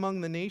 preached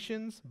among the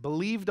nations,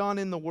 believed on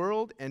in the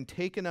world, and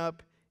taken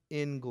up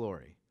in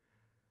glory.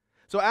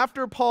 So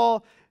after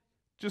Paul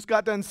just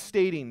got done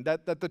stating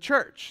that the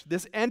church,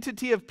 this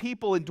entity of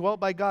people indwelt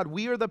by God,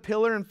 we are the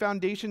pillar and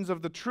foundations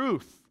of the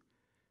truth.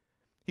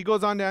 He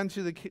goes on to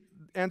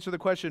answer the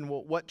question,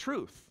 well, what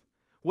truth?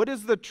 What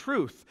is the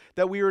truth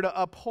that we are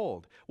to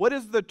uphold? What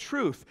is the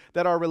truth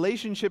that our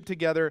relationship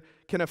together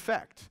can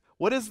affect?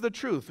 What is the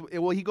truth?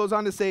 Well, he goes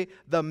on to say,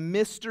 the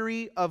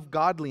mystery of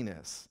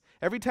godliness.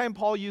 Every time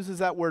Paul uses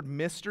that word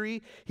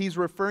mystery, he's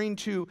referring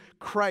to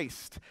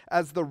Christ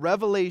as the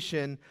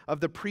revelation of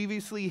the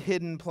previously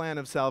hidden plan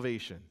of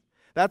salvation.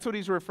 That's what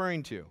he's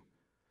referring to.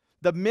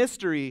 The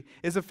mystery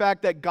is the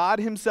fact that God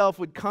himself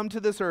would come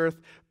to this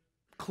earth,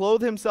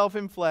 clothe himself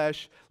in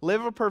flesh,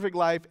 live a perfect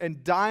life,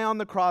 and die on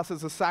the cross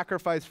as a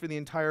sacrifice for the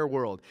entire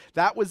world.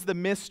 That was the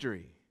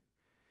mystery.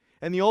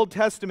 In the Old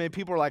Testament,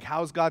 people were like,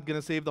 how's God going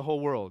to save the whole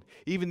world?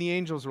 Even the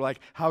angels were like,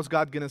 how's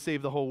God going to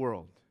save the whole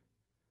world?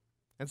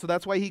 And so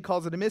that's why he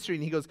calls it a mystery.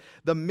 And he goes,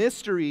 the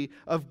mystery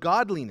of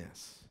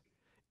godliness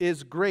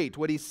is great.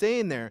 What he's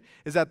saying there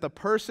is that the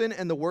person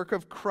and the work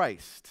of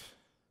Christ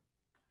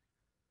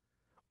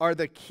are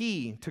the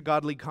key to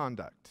godly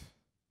conduct.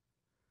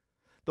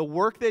 The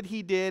work that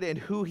he did and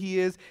who he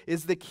is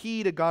the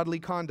key to godly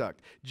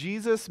conduct.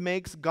 Jesus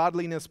makes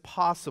godliness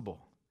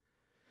possible.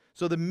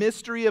 So the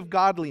mystery of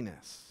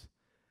godliness,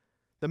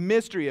 the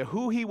mystery of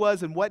who he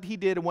was and what he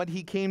did and what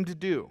he came to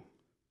do,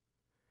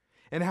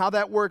 and how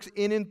that works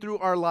in and through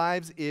our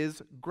lives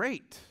is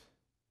great.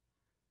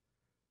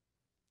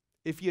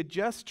 If you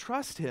just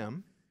trust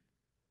him,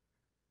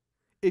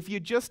 if you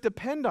just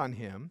depend on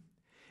him,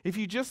 if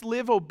you just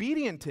live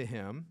obedient to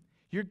him,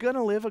 you're going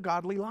to live a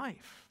godly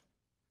life.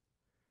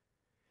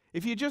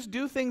 If you just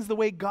do things the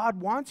way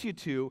God wants you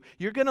to,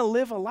 you're going to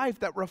live a life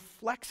that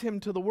reflects him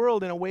to the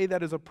world in a way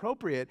that is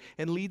appropriate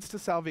and leads to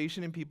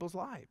salvation in people's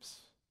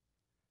lives.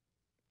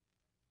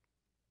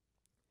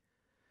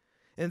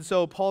 And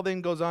so Paul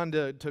then goes on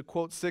to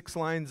quote 6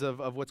 lines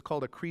of what's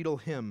called a creedal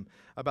hymn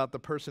about the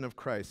person of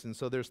Christ. And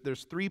so there's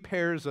 3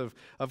 pairs of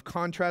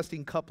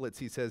contrasting couplets,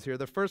 he says here.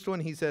 The first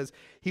one, he says,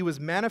 he was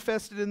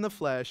manifested in the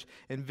flesh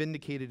and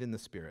vindicated in the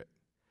spirit.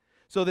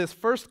 So this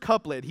first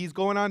couplet, he's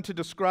going on to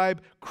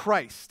describe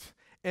Christ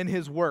and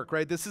his work,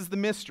 right? This is the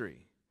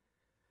mystery.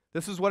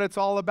 This is what it's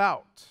all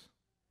about.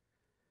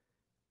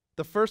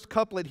 The first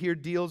couplet here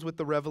deals with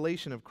the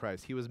revelation of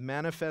Christ. He was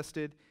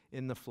manifested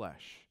in the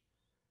flesh.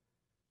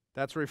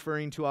 That's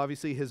referring to,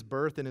 obviously, his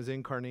birth and his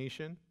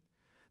incarnation.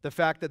 The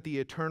fact that the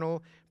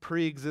eternal,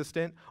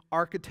 pre-existent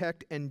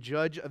architect and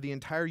judge of the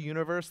entire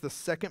universe, the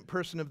second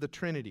person of the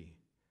Trinity,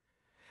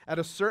 at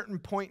a certain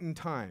point in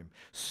time,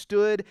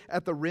 stood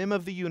at the rim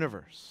of the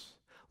universe,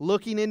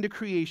 looking into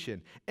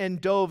creation,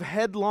 and dove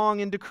headlong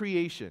into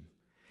creation,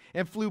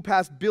 and flew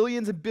past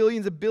billions and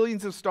billions and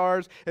billions of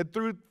stars, and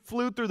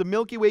flew through the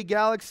Milky Way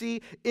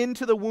galaxy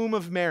into the womb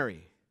of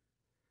Mary,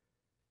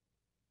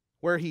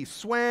 where he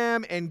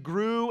swam and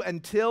grew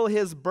until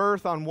his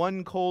birth on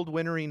one cold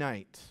wintry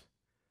night,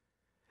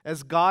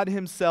 as God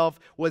himself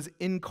was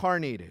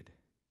incarnated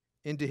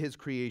into his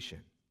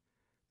creation,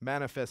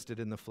 manifested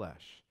in the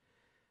flesh.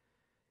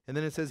 And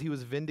then it says he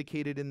was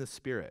vindicated in the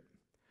Spirit.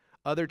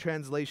 Other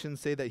translations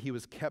say that he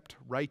was kept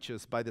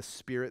righteous by the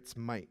Spirit's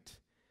might.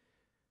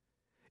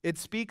 It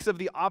speaks of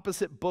the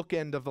opposite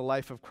bookend of the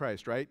life of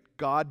Christ, right?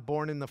 God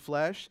born in the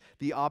flesh.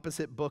 The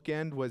opposite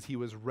bookend was he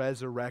was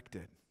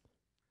resurrected.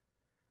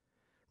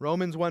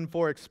 Romans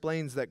 1:4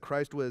 explains that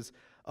Christ was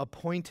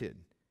appointed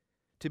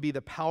to be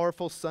the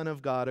powerful Son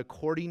of God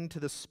according to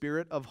the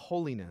Spirit of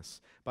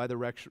holiness by the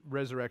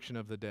resurrection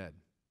of the dead.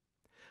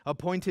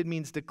 Appointed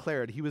means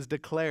declared. He was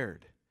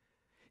declared.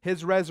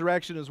 His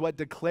resurrection is what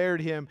declared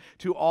him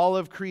to all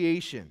of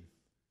creation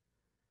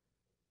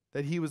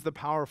that he was the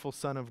powerful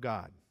Son of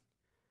God.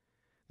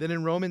 Then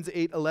in Romans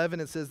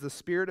 8:11 it says, the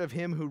Spirit of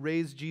him who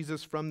raised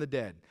Jesus from the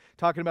dead.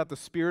 Talking about the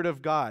Spirit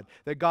of God,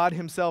 that God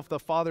himself, the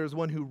Father, is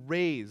one who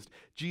raised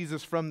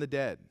Jesus from the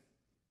dead.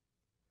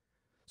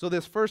 So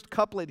this first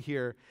couplet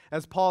here,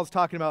 as Paul is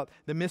talking about,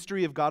 the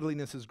mystery of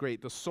godliness is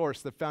great. The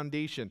source, the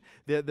foundation,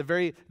 the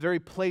very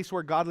place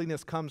where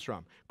godliness comes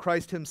from.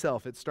 Christ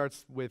himself. It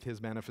starts with his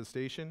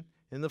manifestation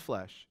in the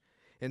flesh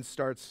and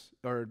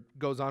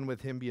goes on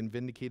with him being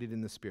vindicated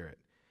in the Spirit.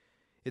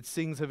 It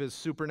sings of his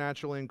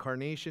supernatural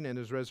incarnation and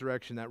his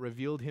resurrection that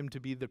revealed him to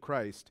be the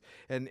Christ.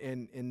 And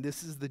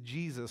this is the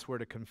Jesus we're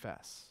to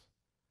confess.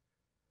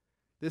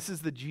 This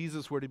is the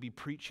Jesus we're to be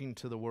preaching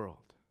to the world.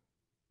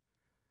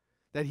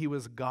 That he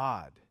was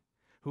God,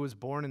 who was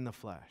born in the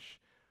flesh,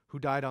 who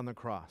died on the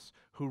cross,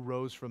 who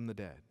rose from the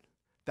dead.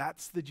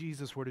 That's the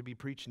Jesus we're to be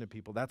preaching to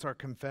people. That's our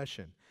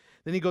confession.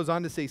 Then he goes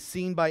on to say,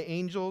 seen by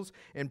angels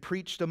and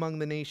preached among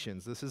the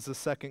nations. This is the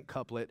second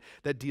couplet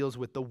that deals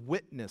with the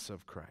witness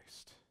of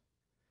Christ.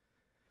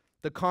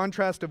 The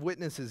contrast of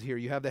witnesses here.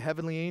 You have the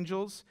heavenly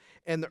angels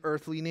and the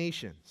earthly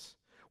nations.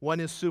 One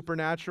is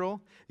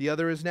supernatural, the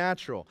other is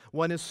natural.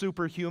 One is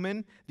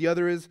superhuman, the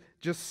other is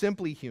just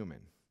simply human.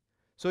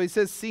 So he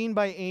says, seen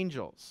by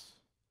angels.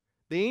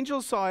 The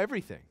angels saw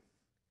everything.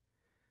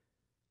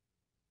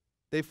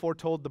 They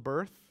foretold the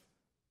birth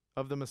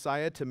of the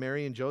Messiah to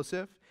Mary and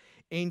Joseph.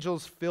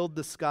 Angels filled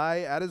the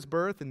sky at his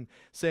birth and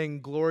sang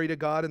glory to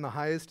God in the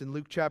highest in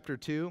Luke chapter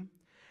 2.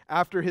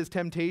 After his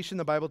temptation,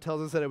 the Bible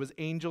tells us that it was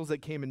angels that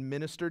came and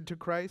ministered to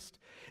Christ.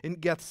 In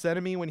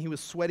Gethsemane, when he was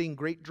sweating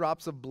great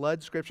drops of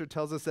blood, Scripture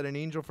tells us that an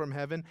angel from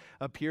heaven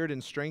appeared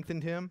and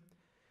strengthened him.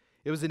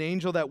 It was an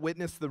angel that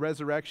witnessed the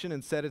resurrection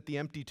and sat at the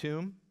empty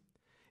tomb.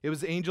 It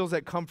was angels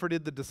that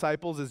comforted the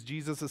disciples as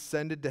Jesus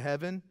ascended to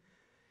heaven.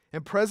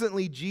 And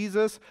presently,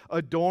 Jesus,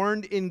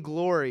 adorned in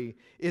glory,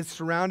 is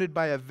surrounded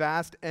by a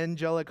vast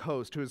angelic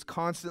host who is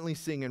constantly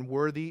singing,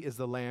 "Worthy is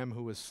the Lamb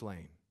who was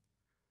slain."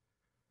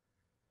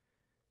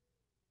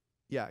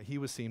 Yeah, he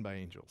was seen by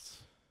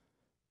angels.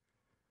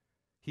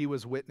 He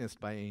was witnessed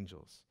by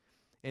angels.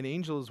 And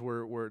angels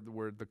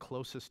were the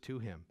closest to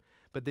him.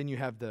 But then you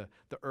have the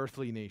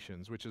earthly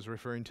nations, which is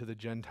referring to the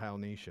Gentile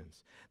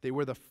nations. They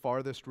were the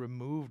farthest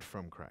removed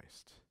from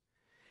Christ.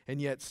 And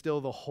yet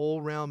still the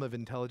whole realm of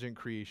intelligent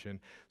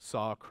creation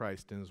saw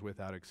Christ and is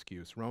without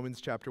excuse.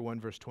 Romans chapter 1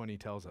 verse 20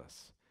 tells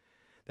us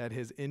that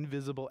his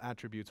invisible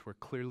attributes were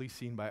clearly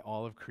seen by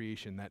all of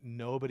creation, that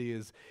nobody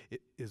is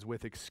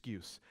with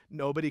excuse.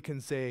 Nobody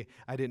can say,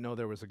 "I didn't know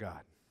there was a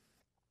God."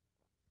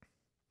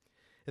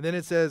 And then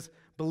it says,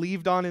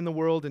 believed on in the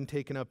world and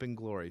taken up in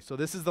glory. So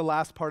this is the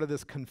last part of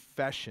this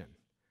confession.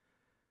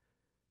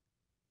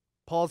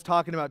 Paul's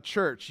talking about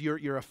church.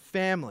 You're a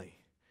family.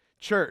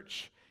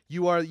 Church.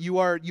 You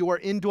are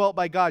indwelt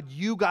by God.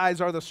 You guys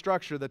are the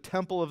structure, the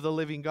temple of the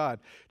living God.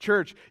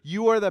 Church,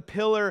 you are the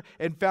pillar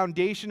and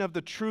foundation of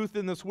the truth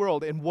in this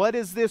world. And what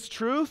is this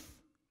truth?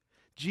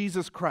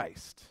 Jesus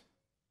Christ.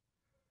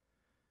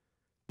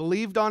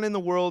 Believed on in the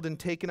world and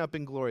taken up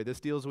in glory. This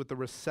deals with the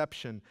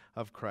reception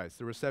of Christ.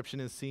 The reception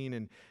is seen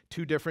in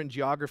two different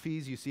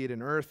geographies. You see it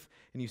in earth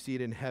and you see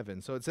it in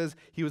heaven. So it says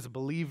he was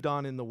believed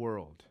on in the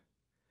world.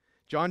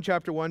 John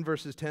chapter 1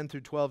 verses 10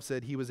 through 12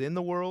 said he was in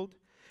the world,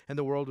 and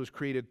the world was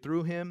created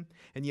through him,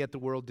 and yet the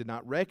world did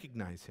not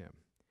recognize him.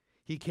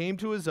 He came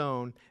to his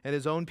own, and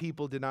his own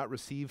people did not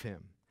receive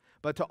him.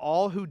 But to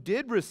all who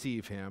did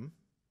receive him,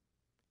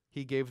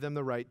 he gave them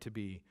the right to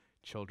be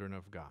children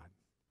of God,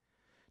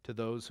 to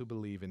those who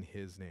believe in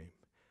his name.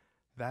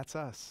 That's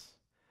us.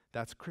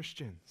 That's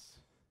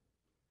Christians.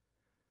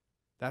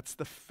 That's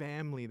the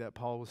family that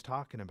Paul was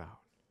talking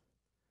about.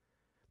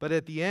 But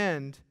at the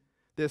end,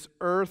 this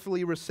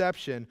earthly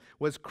reception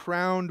was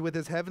crowned with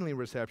his heavenly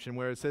reception,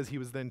 where it says he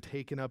was then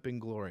taken up in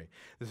glory.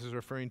 This is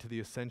referring to the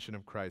ascension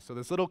of Christ. So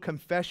this little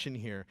confession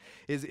here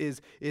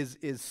is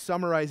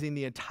summarizing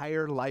the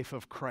entire life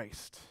of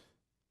Christ,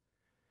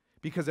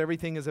 because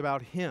everything is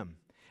about him.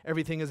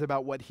 Everything is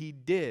about what he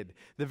did.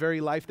 The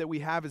very life that we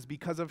have is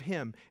because of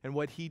him and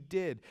what he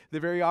did. The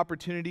very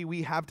opportunity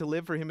we have to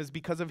live for him is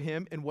because of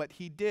him and what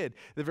he did.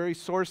 The very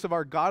source of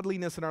our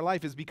godliness in our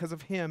life is because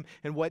of him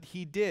and what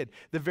he did.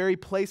 The very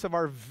place of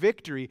our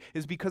victory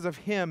is because of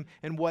him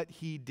and what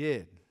he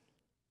did.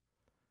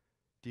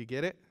 Do you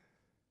get it?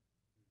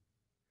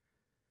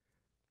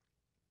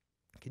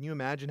 Can you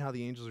imagine how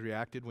the angels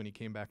reacted when he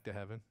came back to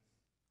heaven?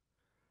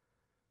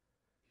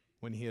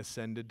 When he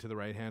ascended to the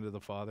right hand of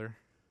the Father?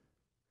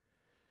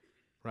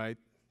 Right?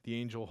 The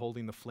angel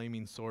holding the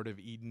flaming sword of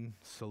Eden,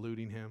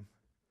 saluting him.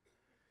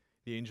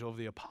 The angel of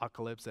the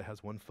apocalypse that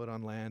has one foot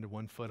on land and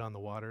one foot on the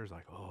water is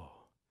like, oh.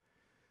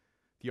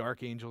 The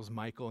archangels,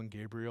 Michael and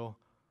Gabriel.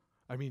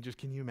 I mean, just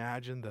can you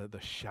imagine the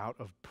shout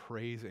of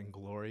praise and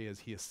glory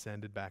as he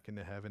ascended back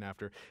into heaven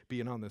after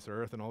being on this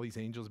earth, and all these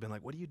angels been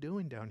like, what are you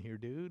doing down here,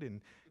 dude?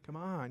 And come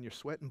on, you're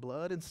sweating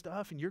blood and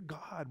stuff, and you're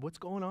God. What's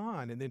going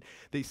on? And then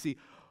they see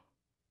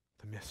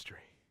the mystery.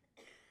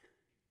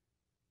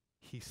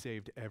 He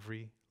saved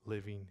every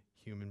living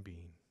human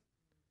being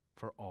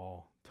for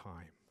all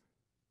time.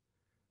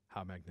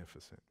 How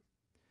magnificent.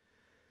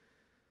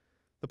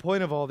 The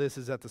point of all this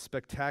is that the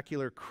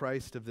spectacular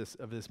Christ of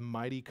this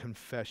mighty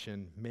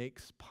confession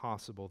makes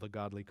possible the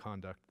godly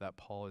conduct that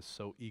Paul is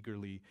so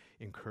eagerly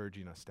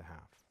encouraging us to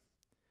have.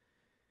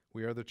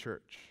 We are the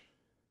church.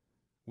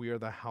 We are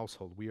the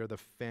household. We are the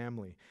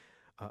family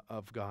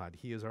of God.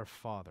 He is our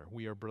Father.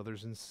 We are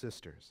brothers and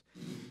sisters.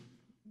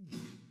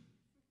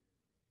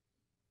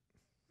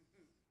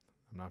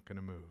 I'm not going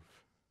to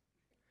move.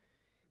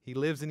 He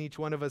lives in each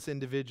one of us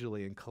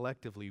individually, and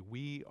collectively,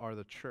 we are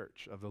the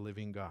church of the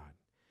living God.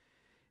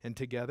 And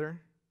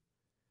together,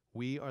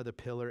 we are the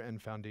pillar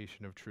and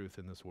foundation of truth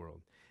in this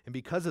world. And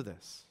because of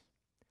this,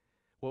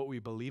 what we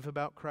believe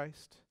about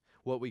Christ,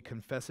 what we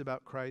confess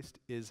about Christ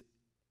is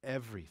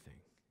everything.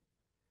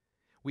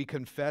 We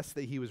confess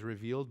that he was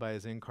revealed by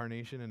his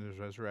incarnation and his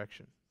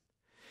resurrection.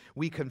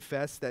 We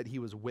confess that he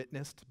was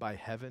witnessed by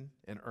heaven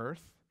and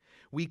earth.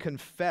 We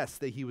confess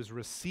that he was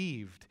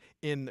received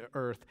in the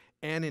earth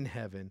and in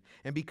heaven.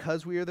 And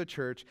because we are the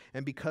church,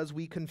 and because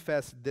we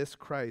confess this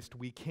Christ,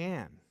 we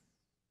can.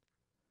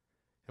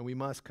 And we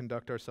must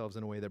conduct ourselves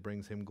in a way that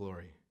brings him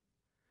glory.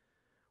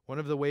 One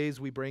of the ways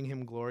we bring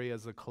him glory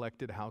as a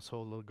collected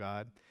household of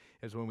God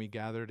is when we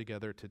gather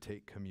together to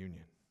take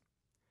communion.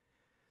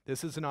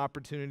 This is an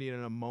opportunity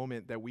and a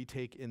moment that we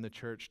take in the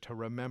church to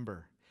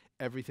remember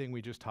everything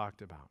we just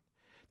talked about,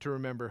 to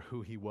remember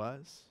who he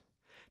was,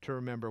 to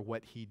remember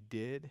what he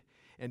did,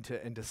 and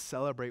to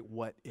celebrate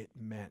what it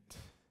meant.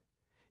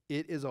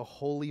 It is a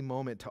holy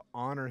moment to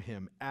honor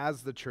him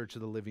as the church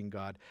of the living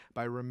God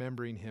by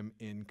remembering him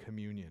in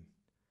communion.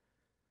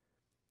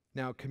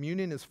 Now,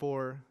 communion is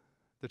for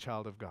the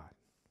child of God.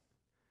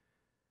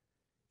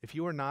 If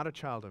you are not a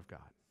child of God,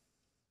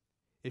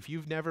 if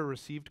you've never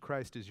received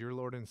Christ as your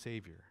Lord and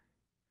Savior,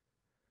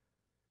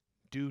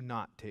 do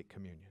not take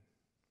communion.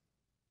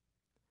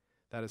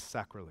 That is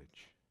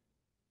sacrilege.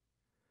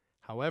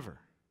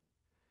 However,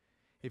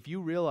 if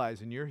you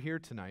realize and you're here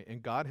tonight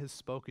and God has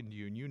spoken to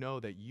you and you know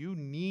that you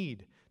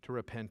need to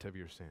repent of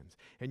your sins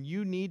and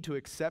you need to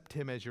accept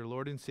him as your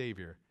Lord and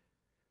Savior,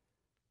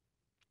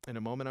 in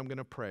a moment I'm going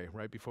to pray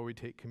right before we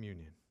take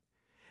communion.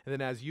 And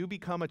then as you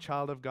become a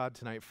child of God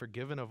tonight,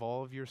 forgiven of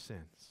all of your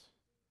sins,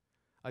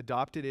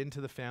 adopted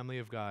into the family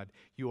of God,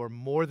 you are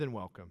more than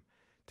welcome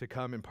to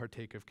come and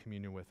partake of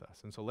communion with us.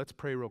 And so let's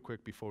pray real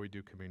quick before we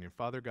do communion.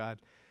 Father God,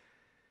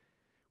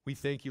 we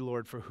thank you,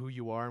 Lord, for who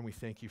you are, and we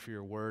thank you for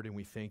your word, and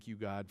we thank you,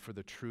 God, for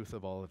the truth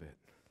of all of it.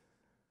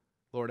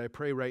 Lord, I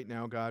pray right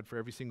now, God, for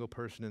every single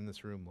person in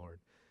this room,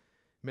 Lord.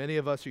 Many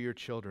of us are your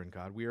children,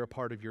 God. We are a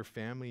part of your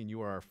family, and you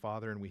are our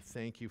Father, and we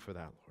thank you for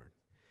that, Lord.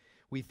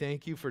 We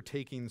thank you for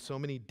taking so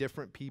many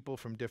different people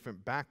from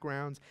different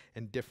backgrounds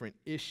and different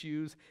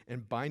issues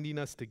and binding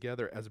us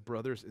together as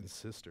brothers and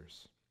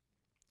sisters.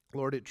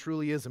 Lord, it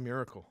truly is a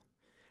miracle,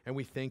 and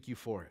we thank you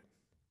for it.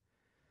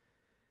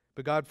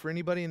 But God, for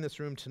anybody in this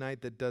room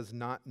tonight that does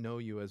not know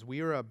you, as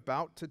we are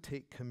about to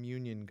take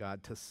communion,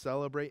 God, to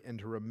celebrate and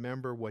to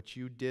remember what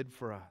you did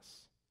for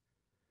us,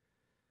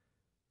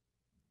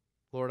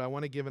 Lord, I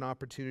want to give an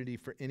opportunity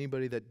for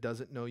anybody that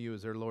doesn't know you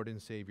as their Lord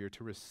and Savior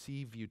to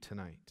receive you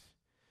tonight.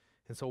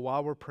 And so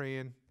while we're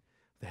praying,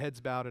 the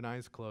heads bowed and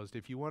eyes closed,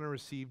 if you want to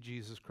receive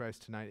Jesus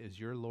Christ tonight as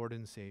your Lord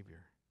and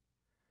Savior,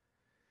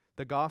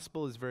 the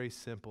gospel is very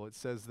simple. It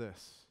says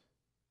this,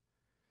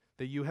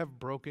 that you have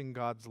broken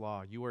God's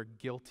law. You are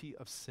guilty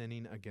of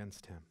sinning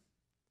against him.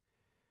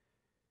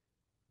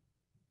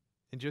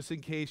 And just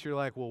in case you're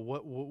like, well,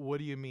 what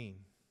do you mean?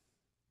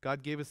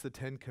 God gave us the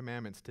 10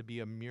 Commandments to be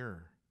a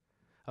mirror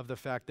of the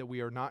fact that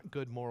we are not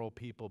good moral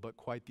people, but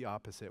quite the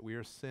opposite. We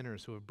are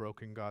sinners who have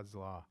broken God's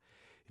law.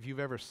 If you've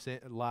ever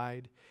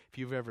lied, if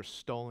you've ever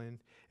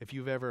stolen, if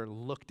you've ever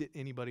looked at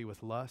anybody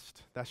with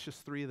lust, that's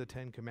just 3 of the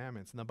 10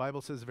 Commandments. And the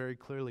Bible says very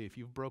clearly, if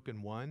you've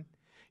broken one,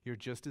 you're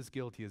just as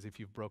guilty as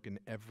if you've broken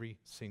every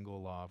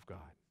single law of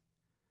God.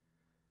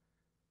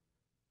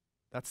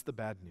 That's the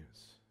bad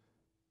news.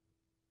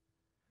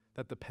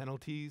 That the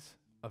penalties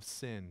of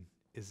sin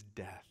is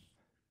death.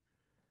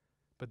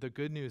 But the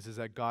good news is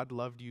that God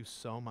loved you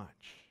so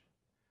much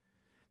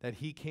that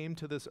he came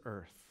to this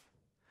earth,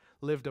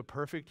 lived a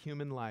perfect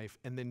human life,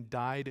 and then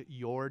died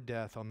your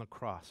death on the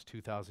cross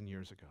 2,000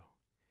 years ago.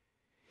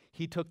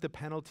 He took the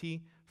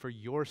penalty for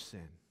your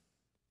sin.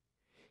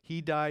 He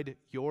died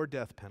your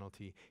death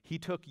penalty. He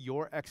took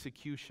your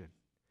execution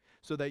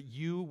so that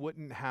you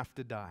wouldn't have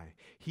to die.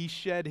 He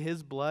shed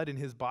his blood and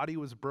his body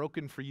was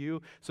broken for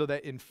you so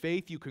that in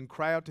faith you can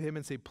cry out to him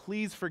and say,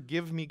 please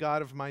forgive me,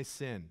 God, of my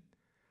sin.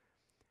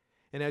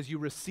 And as you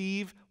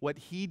receive what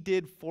he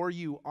did for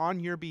you on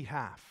your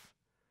behalf,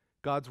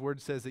 God's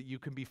word says that you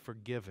can be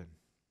forgiven.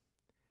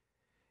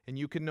 And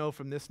you can know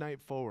from this night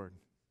forward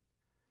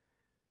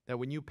that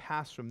when you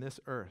pass from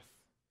this earth,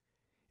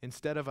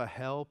 instead of a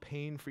hell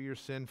paying for your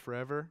sin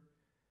forever,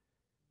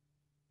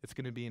 it's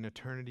going to be an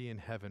eternity in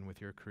heaven with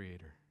your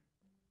Creator.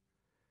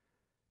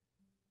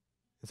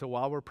 And so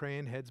while we're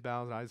praying, heads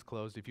bowed, eyes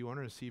closed, if you want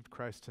to receive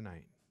Christ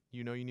tonight,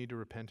 you know you need to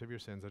repent of your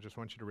sins. I just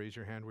want you to raise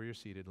your hand where you're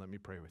seated. Let me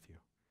pray with you.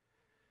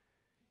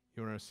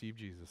 You want to receive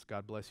Jesus.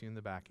 God bless you in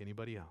the back.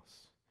 Anybody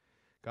else?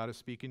 God is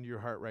speaking to your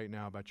heart right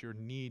now about your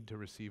need to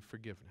receive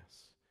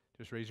forgiveness.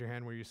 Just raise your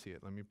hand where you see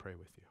it. Let me pray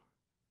with you.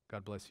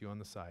 God bless you on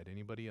the side.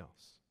 Anybody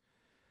else?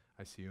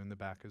 I see you in the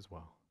back as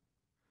well.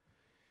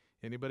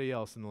 Anybody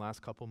else in the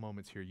last couple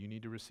moments here, you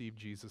need to receive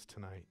Jesus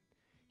tonight.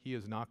 He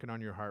is knocking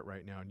on your heart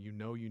right now, and you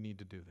know you need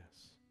to do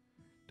this.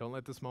 Don't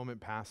let this moment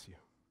pass you.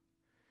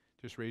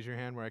 Just raise your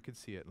hand where I can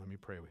see it. Let me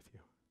pray with you.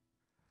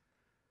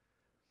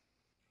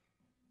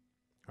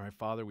 All right,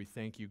 Father, we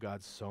thank you,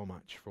 God, so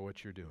much for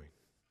what you're doing.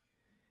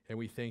 And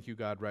we thank you,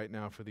 God, right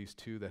now for these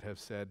two that have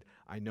said,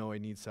 I know I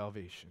need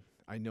salvation.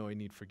 I know I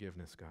need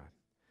forgiveness, God.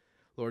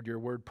 Lord, your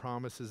word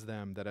promises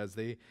them that as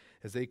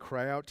they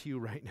cry out to you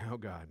right now,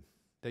 God,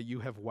 that you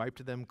have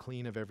wiped them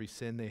clean of every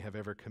sin they have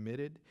ever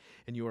committed,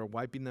 and you are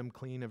wiping them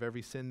clean of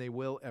every sin they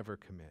will ever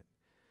commit.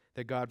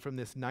 That God, from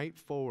this night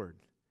forward,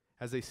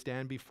 as they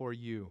stand before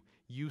you,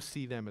 you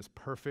see them as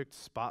perfect,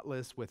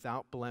 spotless,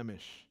 without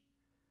blemish.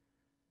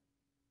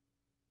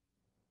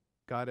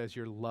 God, as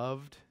your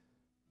loved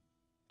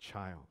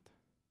child.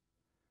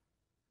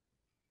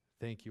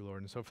 Thank you,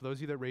 Lord. And so for those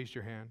of you that raised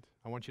your hand,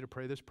 I want you to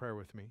pray this prayer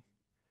with me.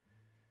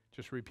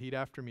 Just repeat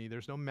after me.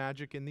 There's no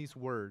magic in these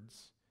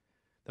words.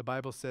 The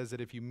Bible says that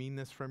if you mean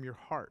this from your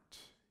heart,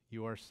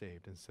 you are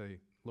saved. And say,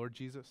 Lord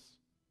Jesus,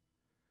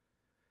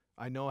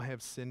 I know I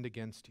have sinned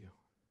against you.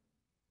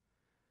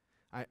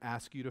 I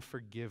ask you to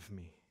forgive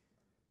me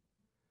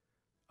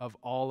of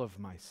all of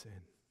my sin.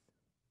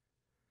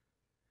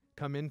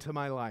 Come into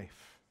my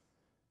life.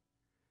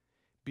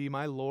 Be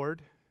my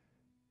Lord.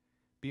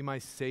 Be my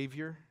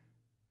Savior.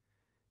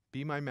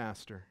 Be my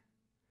Master.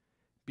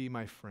 Be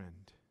my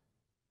friend.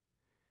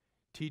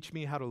 Teach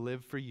me how to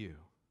live for you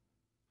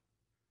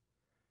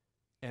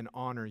and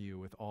honor you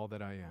with all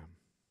that I am.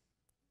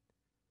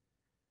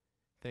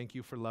 Thank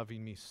you for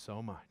loving me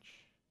so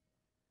much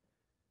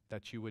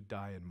that you would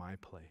die in my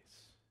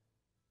place.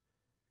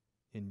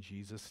 In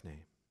Jesus'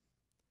 name,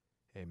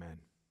 amen.